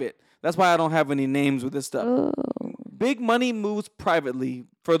private. That's why I don't have any names with this stuff. Oh. Big money moves privately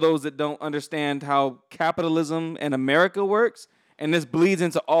for those that don't understand how capitalism and America works. And this bleeds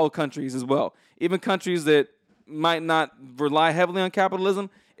into all countries as well. Even countries that might not rely heavily on capitalism,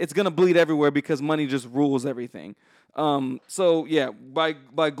 it's going to bleed everywhere because money just rules everything. So, yeah,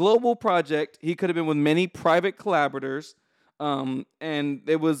 by global project, he could have been with many private collaborators. And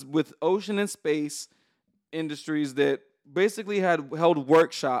it was with ocean and space industries that basically had held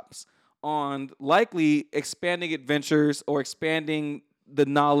workshops on likely expanding adventures or expanding the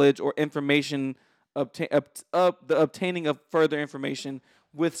knowledge or information, the obtaining of further information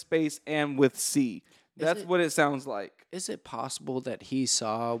with space and with sea. That's what it sounds like. Is it possible that he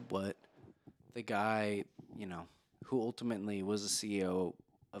saw what the guy, who ultimately was the CEO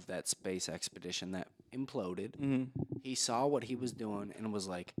of that space expedition that imploded, he saw what he was doing and was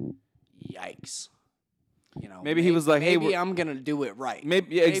like, yikes. Maybe he was like, "Hey, maybe I'm gonna do it right."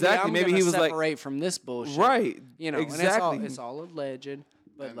 Exactly. Maybe he was like, separate from this bullshit, right? Exactly. And it's all alleged,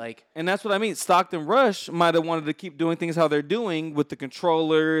 but and that's what I mean. Stockton Rush might have wanted to keep doing things how they're doing with the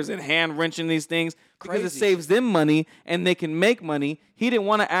controllers and hand wrenching these things because it saves them money and they can make money. He didn't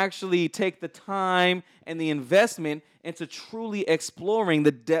want to actually take the time and the investment into truly exploring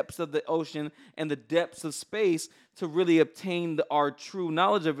the depths of the ocean and the depths of space to really obtain our true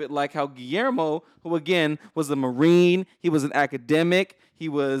knowledge of it, like how Guillermo, who again was a Marine, he was an academic, he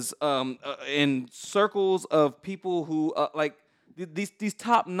was in circles of people who these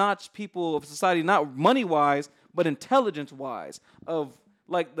top-notch people of society, not money-wise, but intelligence-wise, of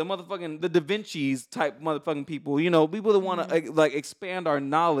like the Da Vinci's type motherfucking people, people that want to expand our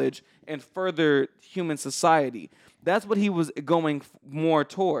knowledge and further human society. That's what he was going more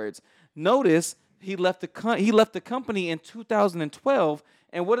towards. Notice he left the company in 2012,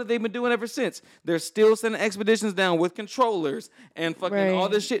 and what have they been doing ever since? They're still sending expeditions down with controllers and fucking all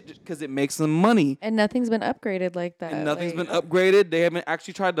this shit because it makes them money. And nothing's been upgraded like that. And nothing's been upgraded. They haven't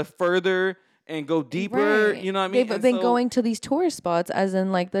actually tried to further and go deeper. Right. You know what I mean? They've been going to these tourist spots, as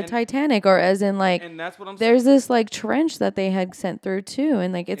in like the Titanic, or as in like. And that's what I'm there's saying. this like trench that they had sent through too,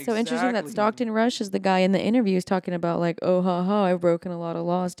 and like it's so interesting that Stockton Rush is the guy in the interviews talking about like, oh I've broken a lot of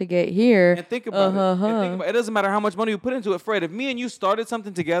laws to get here. And think about it. It doesn't matter how much money you put into it, Fred. If me and you started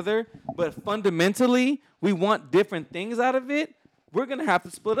something together, but fundamentally we want different things out of it, we're gonna have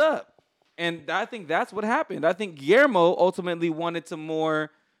to split up. And I think that's what happened. I think Guillermo ultimately wanted to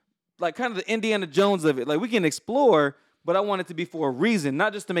more. Like kind of the Indiana Jones of it. Like we can explore, but I want it to be for a reason,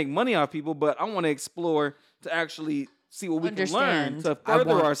 not just to make money off people, but I want to explore to actually see what we can learn to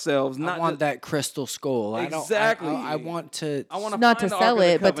further ourselves. I want that crystal skull. Exactly. I want to. I want not to sell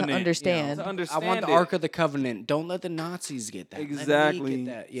it, but to understand. I want the Ark of the Covenant. Don't let the Nazis get that. Exactly. Let me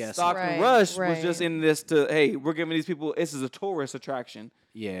get that. Yes. Stockton Rush was just in this to, hey, we're giving these people. This is a tourist attraction.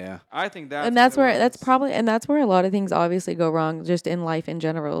 Yeah. I think that's. And that's where that's where a lot of things obviously go wrong, just in life in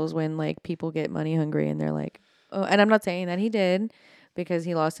general, is when like people get money hungry and they're like, oh, and I'm not saying that he did, because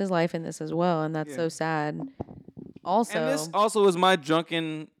he lost his life in this as well, and that's so sad. Also, and this also is my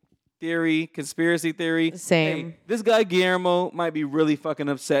drunken conspiracy theory. Same. Hey, this guy Guillermo might be really fucking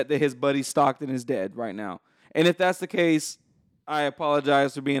upset that his buddy Stockton is dead right now. And if that's the case, I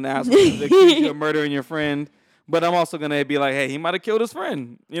apologize for being an asshole to accuse you of murdering your friend. But I'm also gonna be like, hey, he might have killed his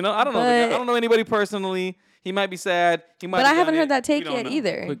friend. I don't know. I don't know anybody personally. He might be sad. He might. But I haven't heard that take yet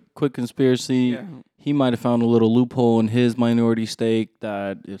either. Quick conspiracy. Yeah. He might have found a little loophole in his minority stake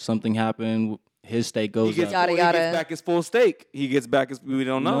that if something happened, his stake goes up. He gets back his full stake. He gets back his. We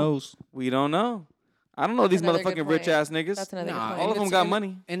don't know. We don't know. I don't know these motherfucking rich ass niggas. That's another good point. All of them got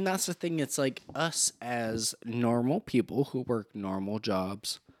money. And that's the thing. It's like us as normal people who work normal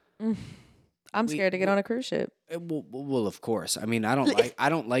jobs. I'm scared to get on a cruise ship. Well, of course. I mean, I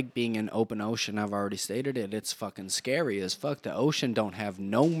don't like being in open ocean. I've already stated it. It's fucking scary as fuck. The ocean don't have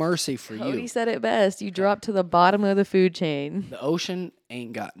no mercy for you. Cody said it best. You drop to the bottom of the food chain. The ocean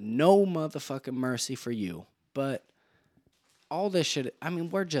ain't got no motherfucking mercy for you. But all this shit, I mean,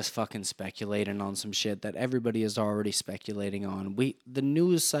 we're just fucking speculating on some shit that everybody is already speculating on. The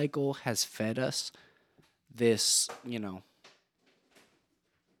news cycle has fed us this,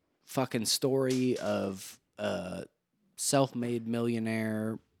 fucking story of a self-made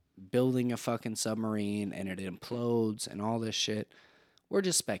millionaire building a fucking submarine and it implodes and all this shit. We're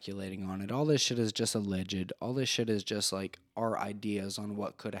just speculating on it. All this shit is just alleged. All this shit is just like our ideas on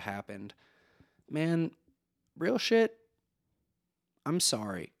what could have happened. Man, real shit, I'm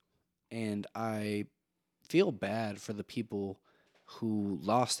sorry. And I feel bad for the people who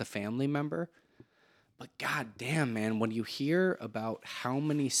lost a family member. But goddamn, man, when you hear about how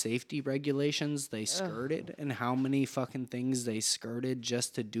many safety regulations they skirted and how many fucking things they skirted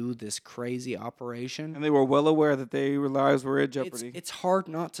just to do this crazy operation. And they were well aware that their lives were in jeopardy. It's hard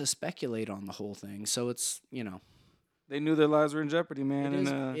not to speculate on the whole thing. So it's, They knew their lives were in jeopardy,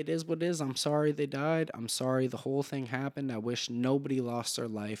 man. It is what it is. I'm sorry they died. I'm sorry the whole thing happened. I wish nobody lost their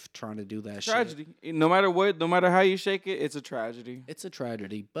life trying to do that tragedy. No matter what, no matter how you shake it, it's a tragedy. It's a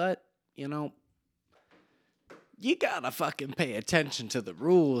tragedy. But, you gotta fucking pay attention to the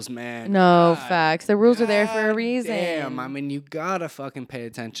rules, man. No, facts. The rules are there for a reason. Damn, I mean, you gotta fucking pay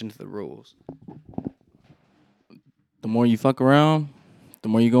attention to the rules. The more you fuck around, the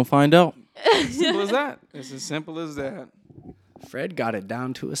more you gonna find out. Simple as that. It's as simple as that. Fred got it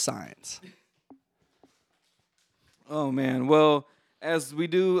down to a science. Oh man. Well, as we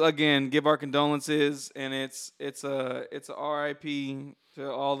do again, give our condolences, and it's a R.I.P.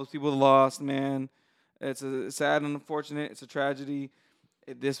 to all the people lost, man. It's a sad and unfortunate. It's a tragedy.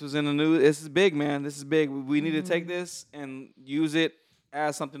 This was in the news. This is big, man. This is big. We need to take this and use it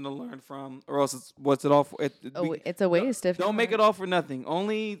as something to learn from, or else what's it all for? It's a waste. Don't make it all for nothing.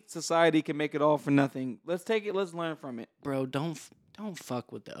 Only society can make it all for nothing. Let's take it. Let's learn from it, bro. Don't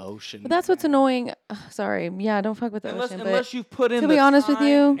fuck with the ocean. But that's what's annoying. Sorry, yeah, don't fuck with the ocean. Unless you've put in to be honest with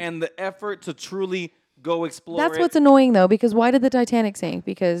you and the effort to truly go explore. That's what's annoying though, because why did the Titanic sink?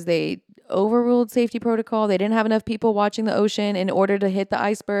 Because they overruled safety protocol. They didn't have enough people watching the ocean in order to hit the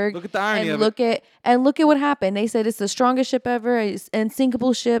iceberg. Look at the irony and of look it. Look at what happened. They said it's the strongest ship ever, it's an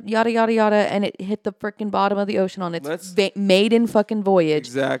unsinkable ship, yada yada yada, and it hit the freaking bottom of the ocean on its maiden fucking voyage.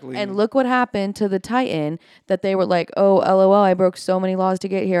 Exactly. And look what happened to the Titan. That they were like, oh, LOL, I broke so many laws to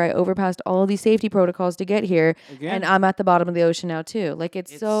get here. I overpassed all of these safety protocols to get here, and I'm at the bottom of the ocean now too. Like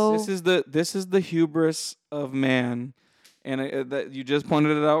it's so. This is the hubris of man. And that you just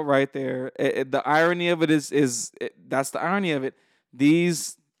pointed it out right there. The irony of it is that's the irony of it.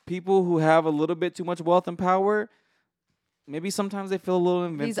 These people who have a little bit too much wealth and power, maybe sometimes they feel a little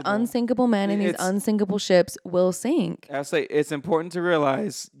invincible. These unsinkable men and these unsinkable ships will sink. I say it's important to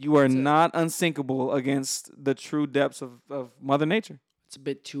realize you are not unsinkable against the true depths of Mother Nature. It's a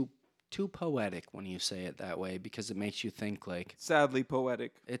bit too poetic when you say it that way, because it makes you think like sadly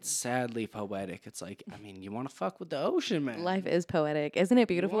poetic. It's sadly poetic. It's like, I mean, you want to fuck with the ocean, man. Life is poetic, isn't it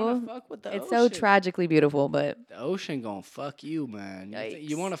beautiful? You want to fuck with the ocean. So tragically beautiful, but the ocean gonna fuck you, man.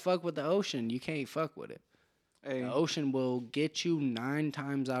 You want to fuck with the ocean, you can't fuck with it. Hey. The ocean will get you 9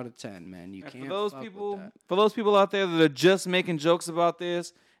 times out of 10, man. You can't. For those people out there that are just making jokes about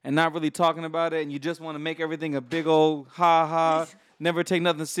this and not really talking about it, and you just want to make everything a big old ha ha. Never take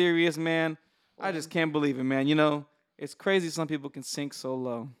nothing serious, man. I just can't believe it, man. It's crazy some people can sink so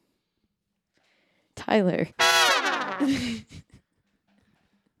low. Tyler. I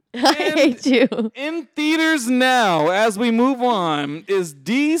hate you. In theaters now, as we move on, is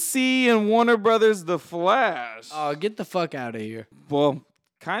DC and Warner Brothers The Flash. Oh, get the fuck out of here. Well,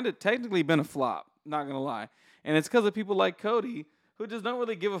 kind of technically been a flop, not going to lie. And it's because of people like Cody, who just don't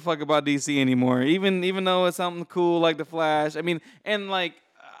really give a fuck about DC anymore, even though it's something cool like The Flash. I mean, and like,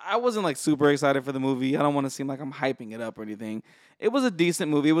 I wasn't like super excited for the movie. I don't want to seem like I'm hyping it up or anything. It was a decent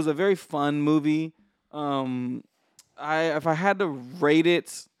movie. It was a very fun movie. If I had to rate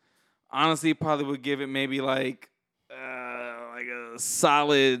it, honestly, probably would give it maybe like a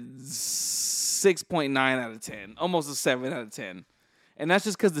solid 6.9 out of 10, almost a 7 out of 10. And that's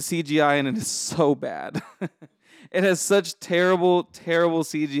just because the CGI in it is so bad. It has such terrible, terrible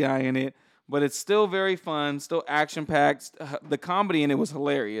CGI in it, but it's still very fun, still action-packed. The comedy in it was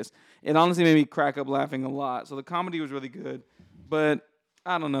hilarious. It honestly made me crack up laughing a lot. So the comedy was really good. But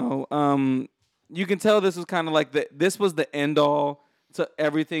I don't know. You can tell this was kind of like this was the end-all to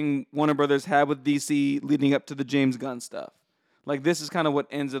everything Warner Brothers had with DC leading up to the James Gunn stuff. Like, this is kind of what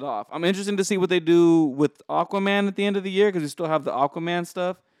ends it off. I'm interested to see what they do with Aquaman at the end of the year, because we still have the Aquaman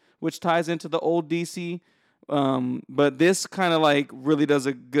stuff, which ties into the old DC. But this kind of like really does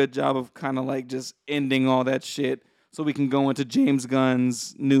a good job of kind of like just ending all that shit so we can go into James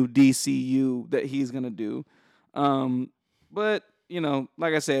Gunn's new DCU that he's going to do. But,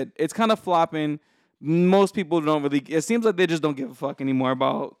 like I said, it's kind of flopping. Most people don't really, it seems like they just don't give a fuck anymore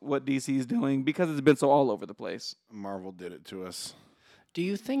about what DC is doing because it's been so all over the place. Marvel did it to us. Do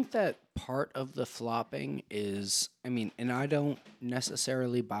you think that part of the flopping is, I mean, and I don't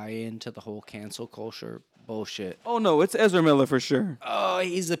necessarily buy into the whole cancel culture bullshit. Oh no, it's Ezra Miller for sure. Oh,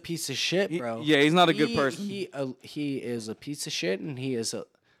 he's a piece of shit, bro. Yeah, he's not a good person. He is a piece of shit, and he is a.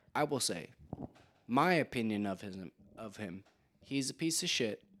 I will say, my opinion of him, he's a piece of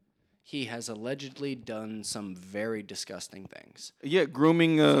shit. He has allegedly done some very disgusting things. Yeah,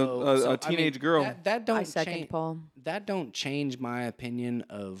 grooming a teenage girl. That don't I second change, Paul. That don't change my opinion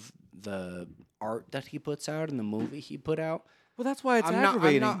of the art that he puts out and the movie he put out. Well, that's why it's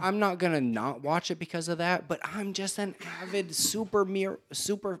aggravating. I'm not gonna not watch it because of that, but I'm just an avid superhero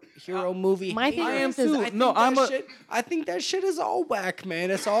movie. My thing I am is, too. I think that shit is all whack, man.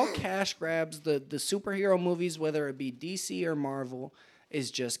 It's all cash grabs. The superhero movies, whether it be DC or Marvel,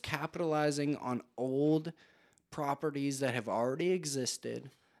 is just capitalizing on old properties that have already existed.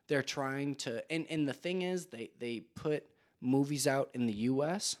 They're trying to, and the thing is, they put movies out in the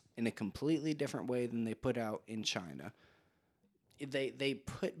U.S. in a completely different way than they put out in China. They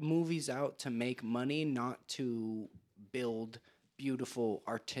put movies out to make money, not to build beautiful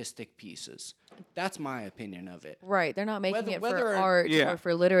artistic pieces. That's my opinion of it. Right. They're not making it for or- art Yeah. or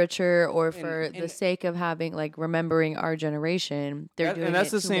for literature or for the and- sake of having like remembering our generation. They're doing that's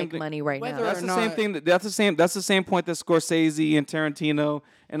it the to same make thing. money right Whether now. That's or the same not- thing. That's the same point that Scorsese and Tarantino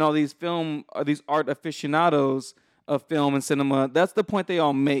and all these these art aficionados of film and cinema. That's the point they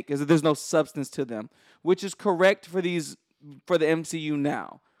all make, is that there's no substance to them, which is correct for the MCU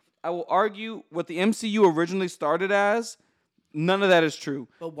now. I will argue what the MCU originally started as. None of that is true.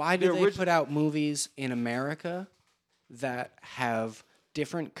 But why do they put out movies in America that have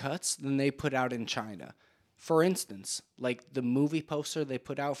different cuts than they put out in China? For instance, like the movie poster they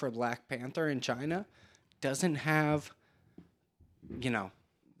put out for Black Panther in China doesn't have,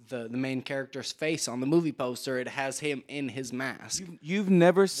 the main character's face on the movie poster. It has him in his mask. You've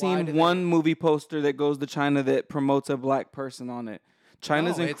never do seen they- one movie poster that goes to China that promotes a black person on it.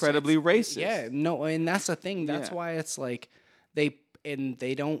 China's No, incredibly racist. Yeah, no, and that's the thing. That's Yeah. why it's like they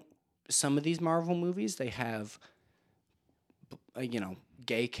don't. Some of these Marvel movies they have,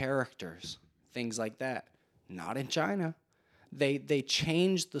 gay characters, things like that. Not in China. They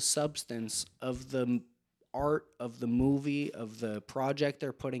change the substance of the art of the movie of the project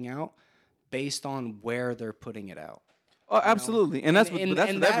they're putting out based on where they're putting it out. Oh, absolutely, and that's with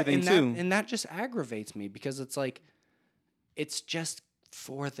everything too. And that just aggravates me because it's like, it's just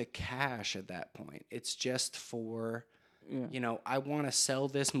for the cash at that point. It's just for, I want to sell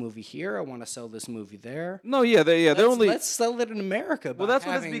this movie here. I want to sell this movie there. No, they're only. Let's sell it in America. Well, that's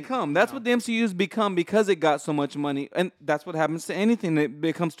what it's become. That's what the MCU's become because it got so much money, and that's what happens to anything that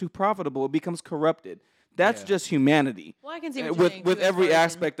becomes too profitable. It becomes corrupted. That's just humanity. Well, I can see what you're saying, with too, as every far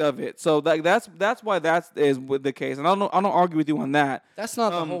as aspect of it. So that's why that is with the case, and I don't argue with you on that. That's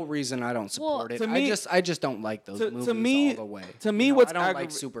not the whole reason I don't support it. to me- I just don't like those movies all the way. To me, what's I don't like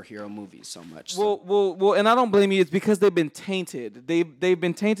superhero movies so much. Well, and I don't blame you. It's because they've been tainted. They've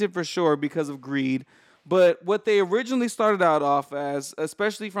been tainted for sure because of greed. But what they originally started out off as,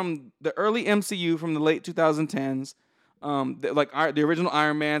 especially from the early MCU from the late 2010s, the original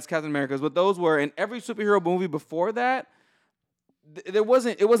Iron Man's, Captain America's, what those were, and every superhero movie before that, it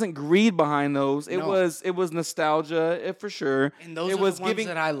wasn't greed behind those. It was nostalgia for sure. And those it are was the ones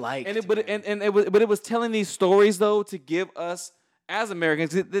that I liked. But it was telling these stories though to give us as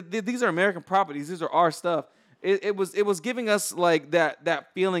Americans. These are American properties. These are our stuff. It was giving us like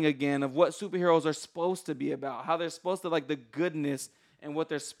that feeling again of what superheroes are supposed to be about. How they're supposed to, like, the goodness and what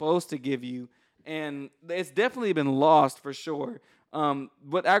they're supposed to give you. And it's definitely been lost for sure.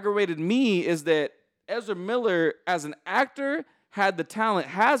 What aggravated me is that Ezra Miller, as an actor, has the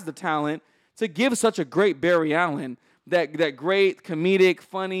talent to give such a great Barry Allen, that great comedic,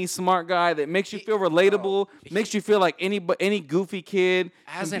 funny, smart guy that makes you feel relatable, makes you feel like any goofy kid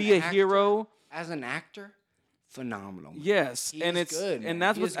can be a hero. As an actor, phenomenal. Yes, He and is it's good, and man.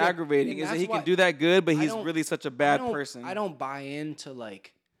 that's He what's is good. aggravating And is that that's he why can do that good, but I he's don't- really such a bad I don't- person. I don't buy into,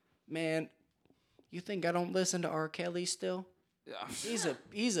 like, man, you think I don't listen to R. Kelly still? He's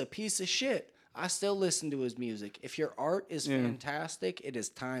a piece of shit. I still listen to his music. If your art is fantastic, it is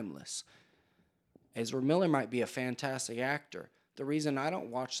timeless. Ezra Miller might be a fantastic actor. The reason I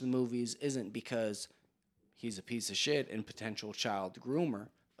don't watch the movies isn't because he's a piece of shit and potential child groomer,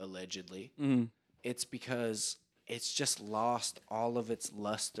 allegedly. It's because it's just lost all of its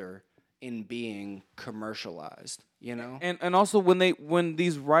luster in being commercialized, And also when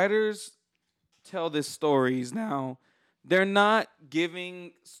these writers tell these stories now, they're not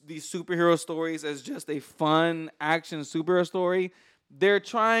giving these superhero stories as just a fun action superhero story. they're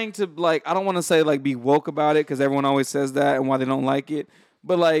trying to like, I don't want to say like be woke about it because everyone always says that and why they don't like it.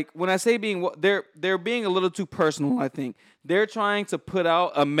 But like when I say being woke, they're being a little too personal. I think they're trying to put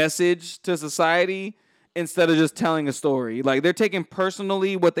out a message to society instead of just telling a story. Like they're taking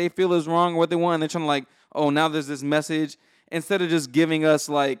personally what they feel is wrong or what they want, and they're trying to like, oh, now there's this message instead of just giving us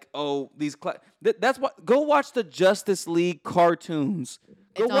like, oh, these. That's what. Go watch the Justice League cartoons.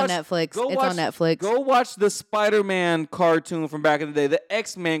 It's on Netflix. It's on Netflix. Go watch the Spider-Man cartoon from back in the day, the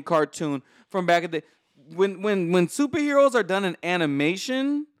X-Men cartoon from back in the day. When superheroes are done in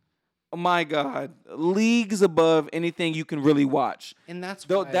animation, oh my God, leagues above anything you can really watch. And that's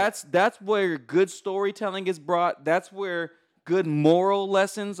where good storytelling is brought. That's where good moral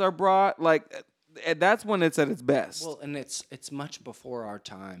lessons are brought. Like that's when it's at its best. Well, and it's much before our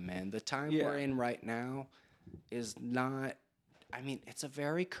time, man. The time we're in right now is not. I mean, it's a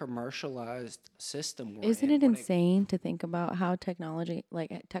very commercialized system. Isn't it insane to think about how technologically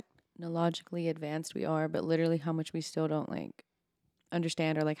advanced we are, but literally how much we still don't like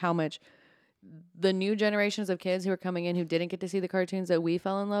understand, or like how much the new generations of kids who are coming in who didn't get to see the cartoons that we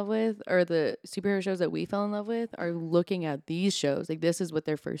fell in love with or the superhero shows that we fell in love with are looking at these shows. Like this is what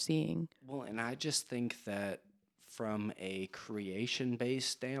they're first seeing. Well, and I just think that from a creation-based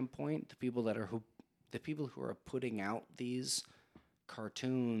standpoint, the people who are putting out these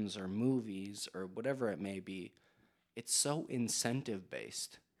cartoons or movies or whatever it may be, it's so incentive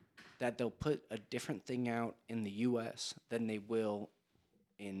based that they'll put a different thing out in the US than they will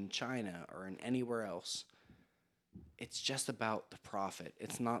in China or in anywhere else. It's just about the profit.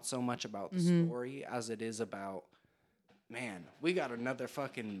 It's not so much about the story as it is about, man, we got another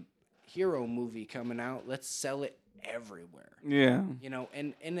fucking hero movie coming out. Let's sell it everywhere. Yeah. You know,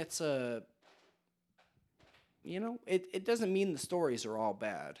 and it's a it doesn't mean the stories are all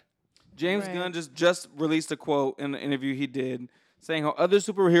bad. James Gunn just released a quote in an interview he did saying how other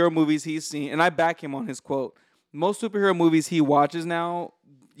superhero movies he's seen, and I back him on his quote. Most superhero movies he watches now,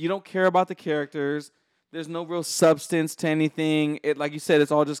 you don't care about the characters. There's no real substance to anything. It, like you said,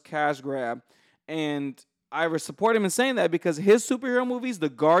 it's all just cash grab. And I support him in saying that because his superhero movies, the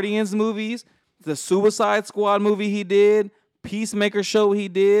Guardians movies, the Suicide Squad movie he did, Peacemaker show he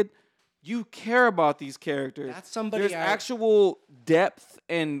did, you care about these characters. That's somebody. There's actual depth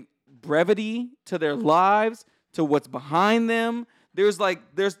and brevity to their lives, to what's behind them. There's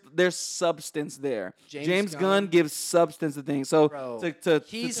substance there. James Gunn gives substance to things. So to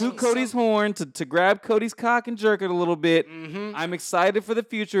toot Cody's horn, to grab Cody's cock and jerk it a little bit. Mm-hmm. I'm excited for the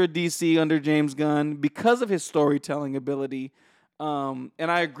future of DC under James Gunn because of his storytelling ability. And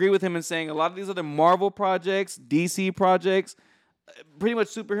I agree with him in saying a lot of these other Marvel projects, DC projects, pretty much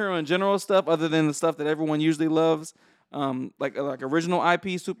superhero in general stuff, other than the stuff that everyone usually loves, like original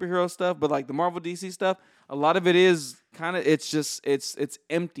IP superhero stuff, but like the Marvel DC stuff, a lot of it is kind of it's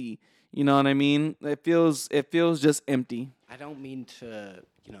empty. You know what I mean? It feels just empty. I don't mean to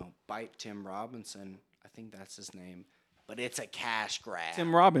bite Tim Robinson. I think that's his name, but it's a cash grab.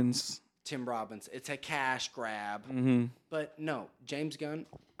 Tim Robbins. It's a cash grab. Mm-hmm. But no, James Gunn,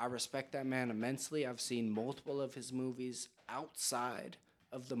 I respect that man immensely. I've seen multiple of his movies outside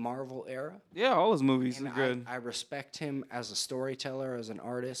of the Marvel era. Yeah, all his movies are good. I respect him as a storyteller, as an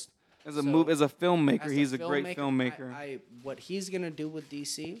artist. As a filmmaker, he's a great filmmaker. What he's gonna do with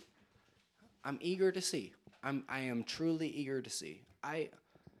DC, I'm eager to see. I am truly eager to see.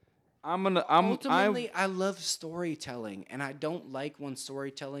 Ultimately, I love storytelling, and I don't like when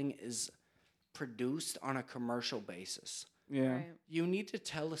storytelling is produced on a commercial basis. Yeah. Right. You need to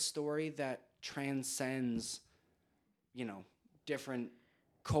tell a story that transcends, different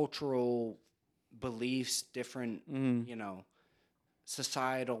cultural beliefs, different,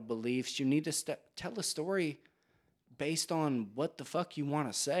 societal beliefs. You need to tell a story based on what the fuck you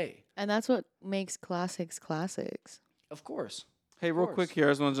want to say. And that's what makes classics. Of course. Hey, real quick here,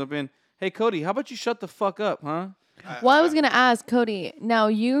 I just want to jump in. Hey, Cody, how about you shut the fuck up, huh? Well, I was going to ask, Cody, now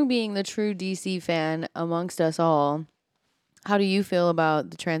you being the true DC fan amongst us all, how do you feel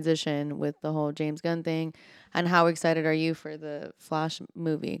about the transition with the whole James Gunn thing? And how excited are you for the Flash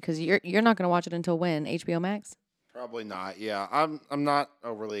movie? Because you're not going to watch it until when? HBO Max? Probably not. Yeah, I'm not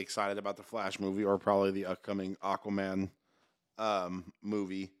overly excited about the Flash movie or probably the upcoming Aquaman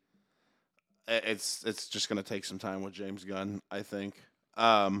movie. It's just going to take some time with James Gunn, I think.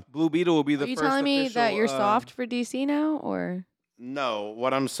 Blue Beetle will be the first. Are you telling me that you're soft for DC now, or? No,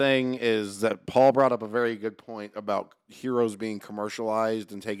 what I'm saying is that Paul brought up a very good point about heroes being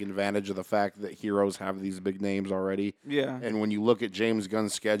commercialized and taking advantage of the fact that heroes have these big names already. Yeah. And when you look at James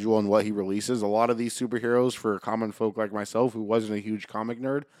Gunn's schedule and what he releases, a lot of these superheroes, for common folk like myself who wasn't a huge comic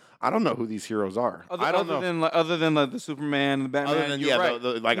nerd, I don't know who these heroes are. I don't know. Other than the Superman, the Batman. Other than you're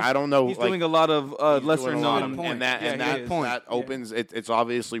right. I don't know. He's doing a lot of lesser known and that opens. It's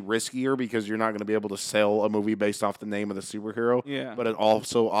obviously riskier because you're not going to be able to sell a movie based off the name of the superhero. Yeah. But it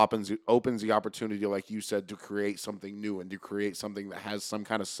also opens the opportunity, like you said, to create something new and to create something that has some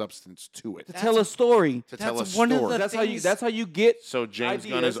kind of substance to it. To tell a story. That's how you get. So James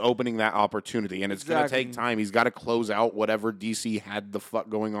ideas. Gunn is opening that opportunity, and it's going to take time. He's got to close out whatever DC had the fuck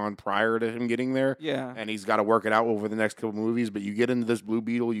going on prior to him getting there. Yeah. And he's got to work it out over the next couple movies. But you get into this Blue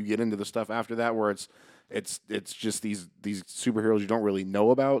Beetle, you get into the stuff after that where it's just these superheroes you don't really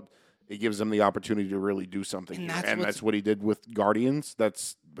know about. It gives them the opportunity to really do something. And that's what he did with Guardians.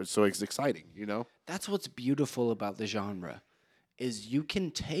 So it's exciting, you know? That's what's beautiful about the genre is you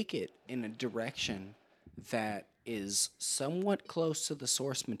can take it in a direction that is somewhat close to the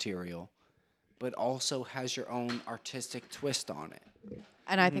source material, but also has your own artistic twist on it.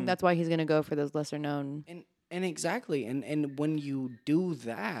 And I think that's why he's going to go for those lesser known. And exactly. And when you do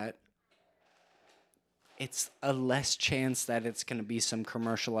that, it's a less chance that it's going to be some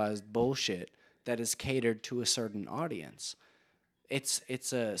commercialized bullshit that is catered to a certain audience.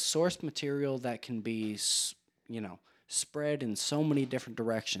 It's a source material that can be, spread in so many different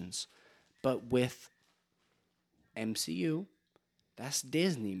directions. But with MCU, that's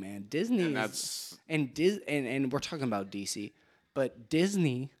Disney, man. Disney and we're talking about DC, but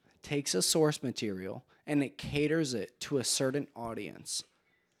Disney takes a source material and it caters it to a certain audience.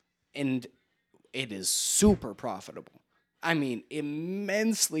 And it is super profitable. I mean,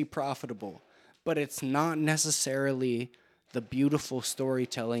 immensely profitable, but it's not necessarily the beautiful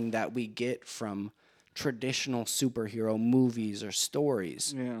storytelling that we get from traditional superhero movies or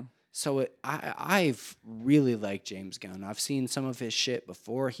stories. Yeah. So I've really liked James Gunn. I've seen some of his shit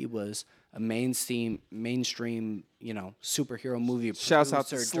before he was a mainstream, superhero movie Shouts out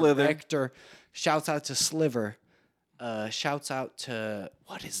to Slither. director. Shouts out to Sliver. Shouts out to,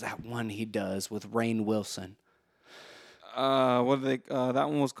 what is that one he does with Rainn Wilson? What are they? That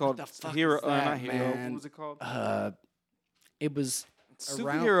one was called the fuck Hero. is that, Not Hero. man? What was it called? It was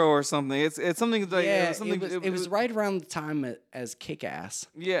Superhero or something. It's something like it was right around the time as Kick-Ass.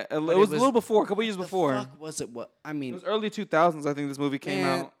 Yeah, it was a little before, a couple years before. Fuck was it? What I mean, it was early 2000s. I think this movie came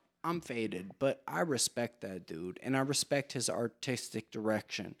out. I'm faded, but I respect that dude, and I respect his artistic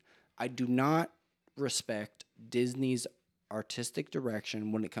direction. I do not respect Disney's artistic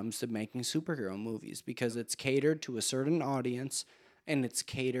direction when it comes to making superhero movies because it's catered to a certain audience and it's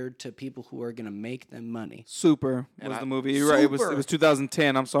catered to people who are going to make them money. Super was the movie. You're right. It was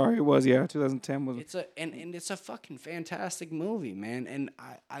 2010. I'm sorry. It was 2010 was. It's a fucking fantastic movie, man. And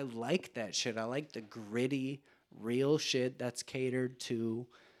I like that shit. I like the gritty, real shit that's catered to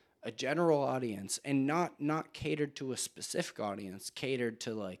a general audience and not catered to a specific audience, catered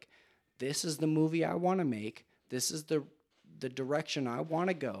to like, this is the movie I want to make. This is the direction I want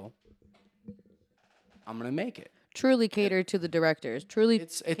to go. I'm going to make it. Truly catered to the directors. Truly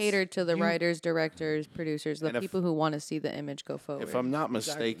catered to the writers, directors, producers, the people who want to see the image go forward. If I'm not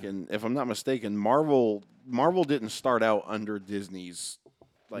mistaken, Marvel didn't start out under Disney's.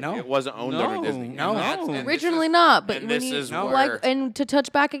 It wasn't owned under Disney. No. Originally not, but when and to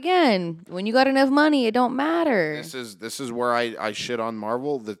touch back again, when you got enough money, it don't matter. This is where I shit on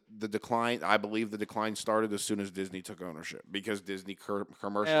Marvel. The decline, I believe the decline started as soon as Disney took ownership because Disney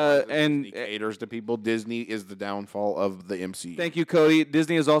commercialized and Disney caters to people. Disney is the downfall of the MCU. Thank you, Cody.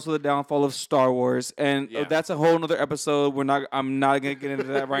 Disney is also the downfall of Star Wars, and that's a whole other episode. I'm not gonna get into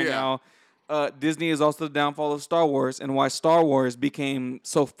that right now. Disney is also the downfall of Star Wars and why Star Wars became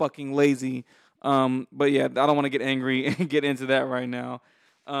so fucking lazy. But yeah, I don't want to get angry and get into that right now.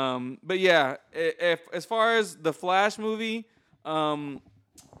 But yeah, if as far as the Flash movie,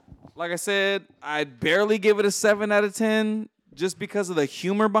 like I said, I'd barely give it a 7 out of 10 just because of the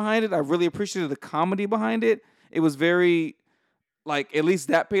humor behind it. I really appreciated the comedy behind it. It was very, at least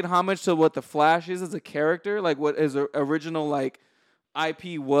that paid homage to what the Flash is as a character, like what his original,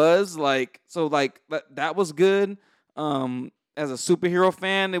 IP was. That was good. As a superhero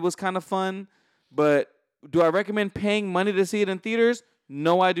fan, it was kind of fun. But do I recommend paying money to see it in theaters?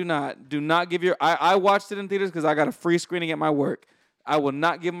 No, I do not. Do not give I watched it in theaters because I got a free screening at my work. I will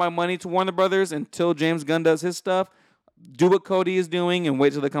not give my money to Warner Brothers until James Gunn does his stuff. Do what Cody is doing and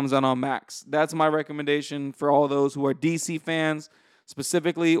wait till it comes out on Max. That's my recommendation for all those who are DC fans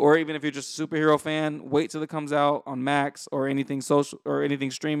specifically, or even if you're just a superhero fan, wait till it comes out on Max or anything social or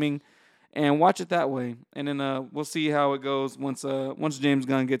anything streaming and watch it that way. And then we'll see how it goes once James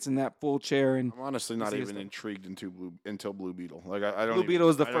Gunn gets in that full chair. And I'm honestly not even intrigued until Blue Beetle. I don't. Blue Beetle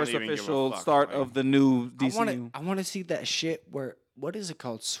is the first official start of the new DCU. I want to see that shit where what is it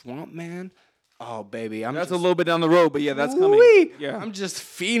called? Swamp Man? Oh, baby. That's a little bit down the road, but yeah, that's coming. Yeah. I'm just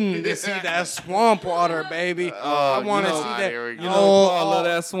feeding to see that swamp water, baby. I want to see that. Here we go. You know, Paul love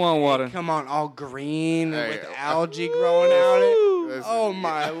that swamp water. Hey, come on, all green Hey. with algae growing out it. Listen, Oh,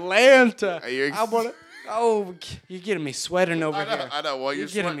 my Lanta. Hey, you're- I want to. Oh, you're getting me sweating over here. I know. Well, You're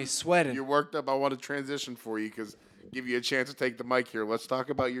getting me sweating. You're worked up. I want to transition for you because give you a chance to take the mic here. Let's talk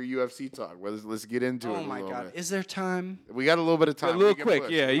about your UFC talk. Let's get into it. Oh, my God. Bit. Is there time? We got a little bit of time. A little We can quick.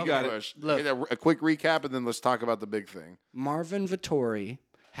 push. Yeah, you We got can it. push. Look. Get a quick recap, and then let's talk about the big thing. Marvin Vettori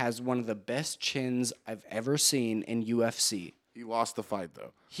has one of the best chins I've ever seen in UFC. He lost the fight,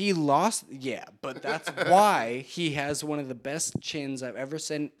 though. He lost, yeah, but that's why he has one of the best chins I've ever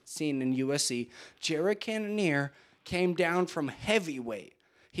seen in UFC. Jared Cannonier came down from heavyweight.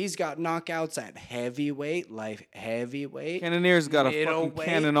 He's got knockouts at heavyweight, light heavyweight. Cannonier's got a fucking middleweight.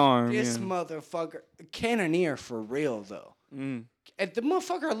 cannon arm. This Yeah. motherfucker, Cannonier for real though. And the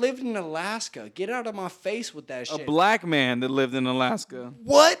motherfucker lived in Alaska. Get out of my face with that A shit. black man that lived in Alaska.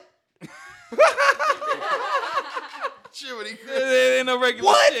 What? Ain't no regular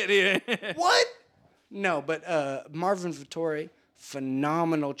What? shit. Yeah. What? No, but Marvin Vettori,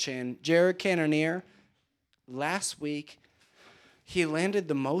 phenomenal chin. Jared Cannonier, last week, he landed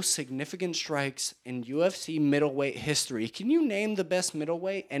the most significant strikes in UFC middleweight history. Can you name the best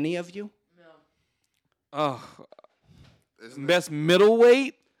middleweight? Any of you? Oh, best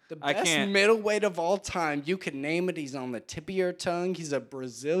middleweight. The I best can't. middleweight of all time. You can name it. He's on the tip of your tongue. He's a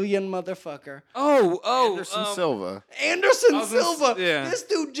Brazilian motherfucker. Oh, Anderson Silva. Anderson was gonna Silva. yeah. This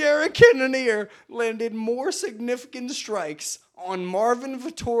dude, Jared Cannonier, landed more significant strikes on Marvin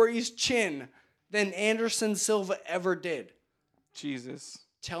Vettori's chin than Anderson Silva ever did. Jesus.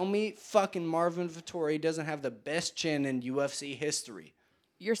 Tell me fucking Marvin Vettori doesn't have the best chin in UFC history.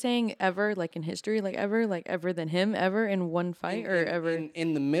 You're saying ever, like in history, like ever than him, ever in one fight, or ever?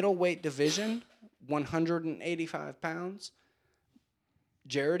 In the middleweight division, 185 pounds,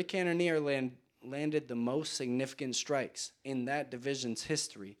 Jared Cannonier landed the most significant strikes in that division's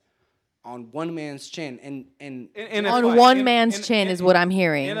history on one man's chin. And In a On fight. one man's chin is what I'm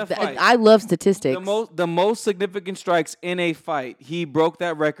hearing. in a fight. I love statistics. The most significant strikes in a fight. He broke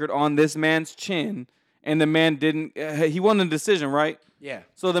that record on this man's chin, and the man didn't. He won the decision, right? yeah.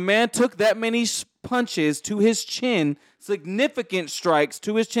 So the man took that many punches to his chin, significant strikes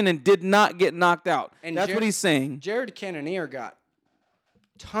to his chin, and did not get knocked out. And That's what he's saying. Jared Cannonier got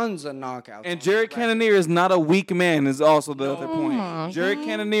tons of knockouts. And Jared Cannonier is not a weak man, is also the other point. Jared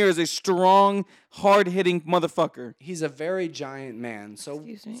Cannonier is a strong, hard-hitting motherfucker. He's a very giant man. So,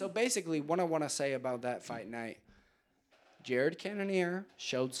 Excuse me? so basically, what I want to say about that fight night, Jared Cannonier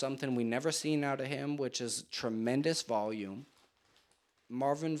showed something we never seen out of him, which is tremendous volume.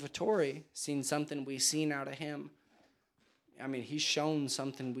 Marvin Vettori seen something we seen out of him. I mean, he's shown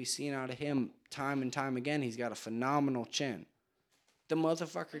something we seen out of him time and time again. He's got a phenomenal chin. The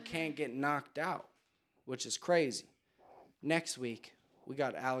motherfucker can't get knocked out, which is crazy. Next week, we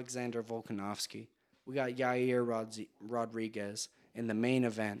got Alexander Volkanovski. We got Yair Rodriguez in the main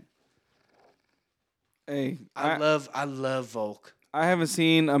event. Hey, I love Volk. I haven't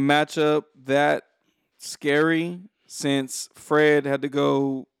seen a matchup that scary since Fred had to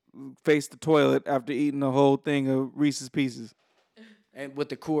go face the toilet after eating a whole thing of Reese's Pieces And with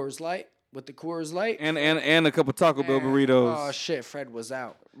the Coors Light. and a couple Taco Bell burritos. Oh, shit, Fred was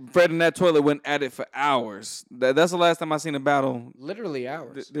out. Fred in that toilet went at it for hours. That's the last time I seen a battle Literally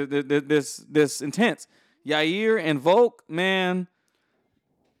hours. this intense. Yair and Volk, man,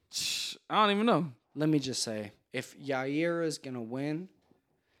 I don't even know. Let me just say, if Yair is going to win,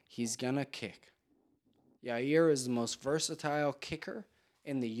 he's going to kick. Yair is the most versatile kicker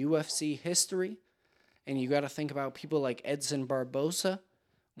in the UFC history. And you got to think about people like Edson Barboza.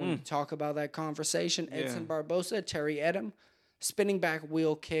 When you talk about that conversation, Edson Barboza, Terry Edom, spinning back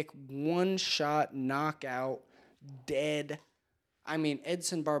wheel kick, one shot, knockout, dead. I mean,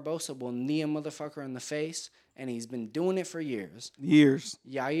 Edson Barboza will knee a motherfucker in the face, and he's been doing it for years.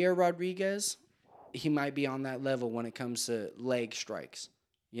 Yair Rodriguez, he might be on that level when it comes to leg strikes.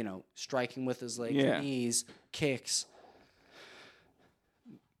 You know, striking with his legs, knees, kicks.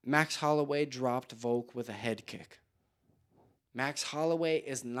 Max Holloway dropped Volk with a head kick. Max Holloway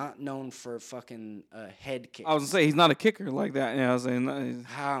is not known for fucking head kicks. I was gonna say he's not a kicker like that. Yeah, I was saying.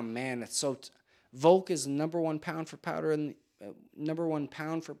 Ah man, it's so. Volk is number one pound for powder and number one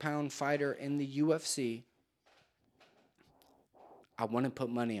pound for pound fighter in the UFC. I wouldn't put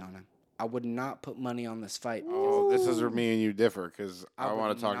money on him. I would not put money on this fight. Oh, this is where me and you differ because I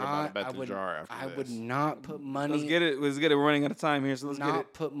want to talk about a bet I the would- jar after I this. would not put money. Let's get it. Let's get it. We're running out of time here, so let's get Not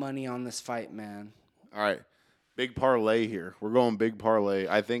it. put money on this fight, man. All right. Big parlay here. We're going big parlay.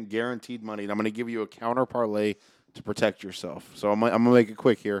 I think guaranteed money. And I'm going to give you a counter parlay to protect yourself. So I'm going to make it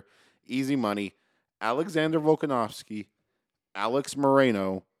quick here. Easy money. Alexander Volkanovski, Alex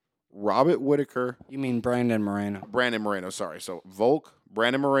Moreno, Robert Whitaker. You mean Brandon Moreno? Brandon Moreno, sorry. So Volk,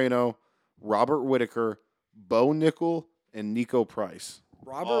 Brandon Moreno, Robert Whitaker, Bo Nickel, and Nico Price.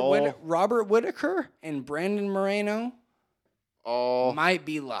 Robert Whitaker and Brandon Moreno might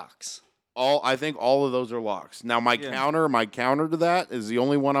be locks. I think all of those are locks. Now my counter to that is the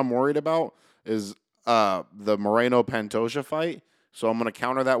only one I'm worried about is the Moreno Pantoja fight. So I'm going to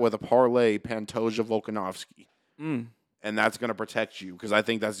counter that with a parlay Pantoja Volkanovski. And that's going to protect you because I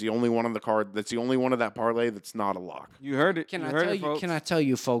think that's the only one on the card. That's the only one of that parlay that's not a lock. You heard it. Can I tell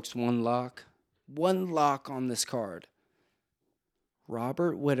you, folks, one lock? One lock on this card.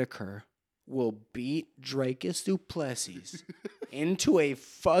 Robert Whitaker will beat Dracus Duplessis into a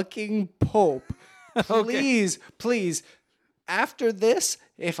fucking pulp. Please, please. After this,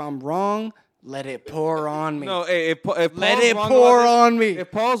 if I'm wrong, let it pour on me. No, hey, if let it pour on me. If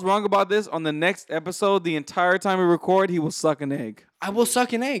Paul's wrong about this, on the next episode, the entire time we record, he will suck an egg. I will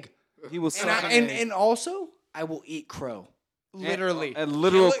suck an egg. He will suck an egg. And also, I will eat crow. Literally. A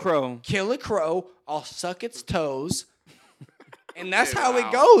literal crow. Kill a crow. I'll suck its toes. And that's how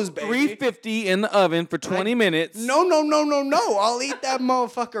it goes, baby. 350 in the oven for 20 minutes. No. I'll eat that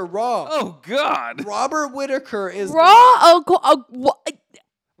motherfucker raw. Oh, God. Robert Whitaker is raw.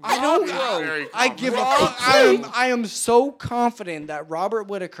 I don't know. I give a fuck. I am so confident that Robert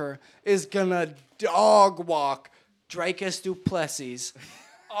Whitaker is gonna dog walk Dracus Duplessis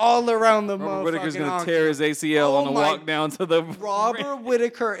all around the motherfucking Robert Whitaker's gonna tear his ACL on the walk down to the. Robert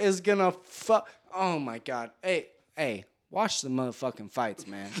Whitaker is gonna fuck. Oh my God. Hey. Watch the motherfucking fights,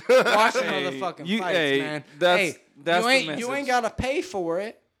 man. Watch the motherfucking fights, man. That's you ain't gotta pay for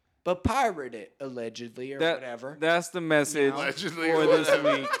it, but pirate it allegedly or whatever. That's the message for this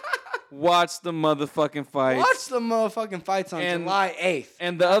week. Watch the motherfucking fights. Watch the motherfucking fights on July 8th.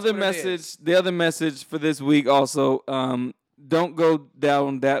 And the other message for this week also, don't go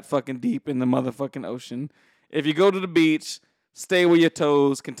down that fucking deep in the motherfucking ocean. If you go to the beach, stay where your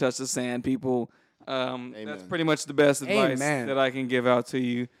toes can touch the sand, people. That's pretty much the best advice that I can give out to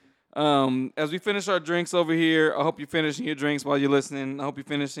you. As we finish our drinks over here, I hope you're finishing your drinks while you're listening. I hope you're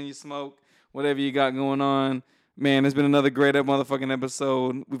finishing your smoke, whatever you got going on. Man, it's been another great motherfucking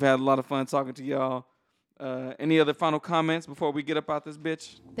episode. We've had a lot of fun talking to y'all. Any other final comments before we get up out this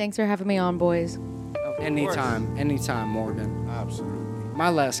bitch? Thanks for having me on, boys. Anytime, Morgan. Absolutely. My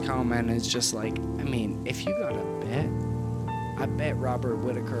last comment is just like, I mean, if you got a bet, I bet Robert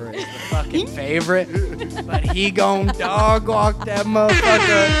Whitaker is the fucking favorite, but he gon' dog walk that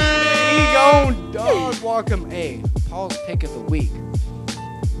motherfucker. He gon' dog walk him. Hey, Paul's pick of the week.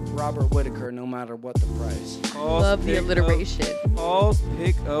 Robert Whitaker, no matter what the price. Love the alliteration. Paul's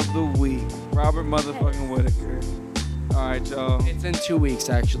pick of the week. Robert motherfucking Whitaker. All right, y'all. It's in 2 weeks,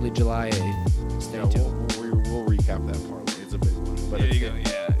 actually, July 8th. Stay tuned. We'll recap that parlay. It's a big one. But there you go.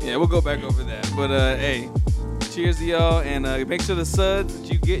 Yeah, we'll go back over that. But hey. Cheers to y'all, and make sure the suds that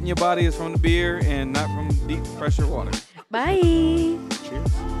you get in your body is from the beer and not from deep pressure water. Bye.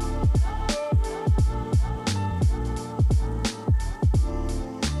 Cheers.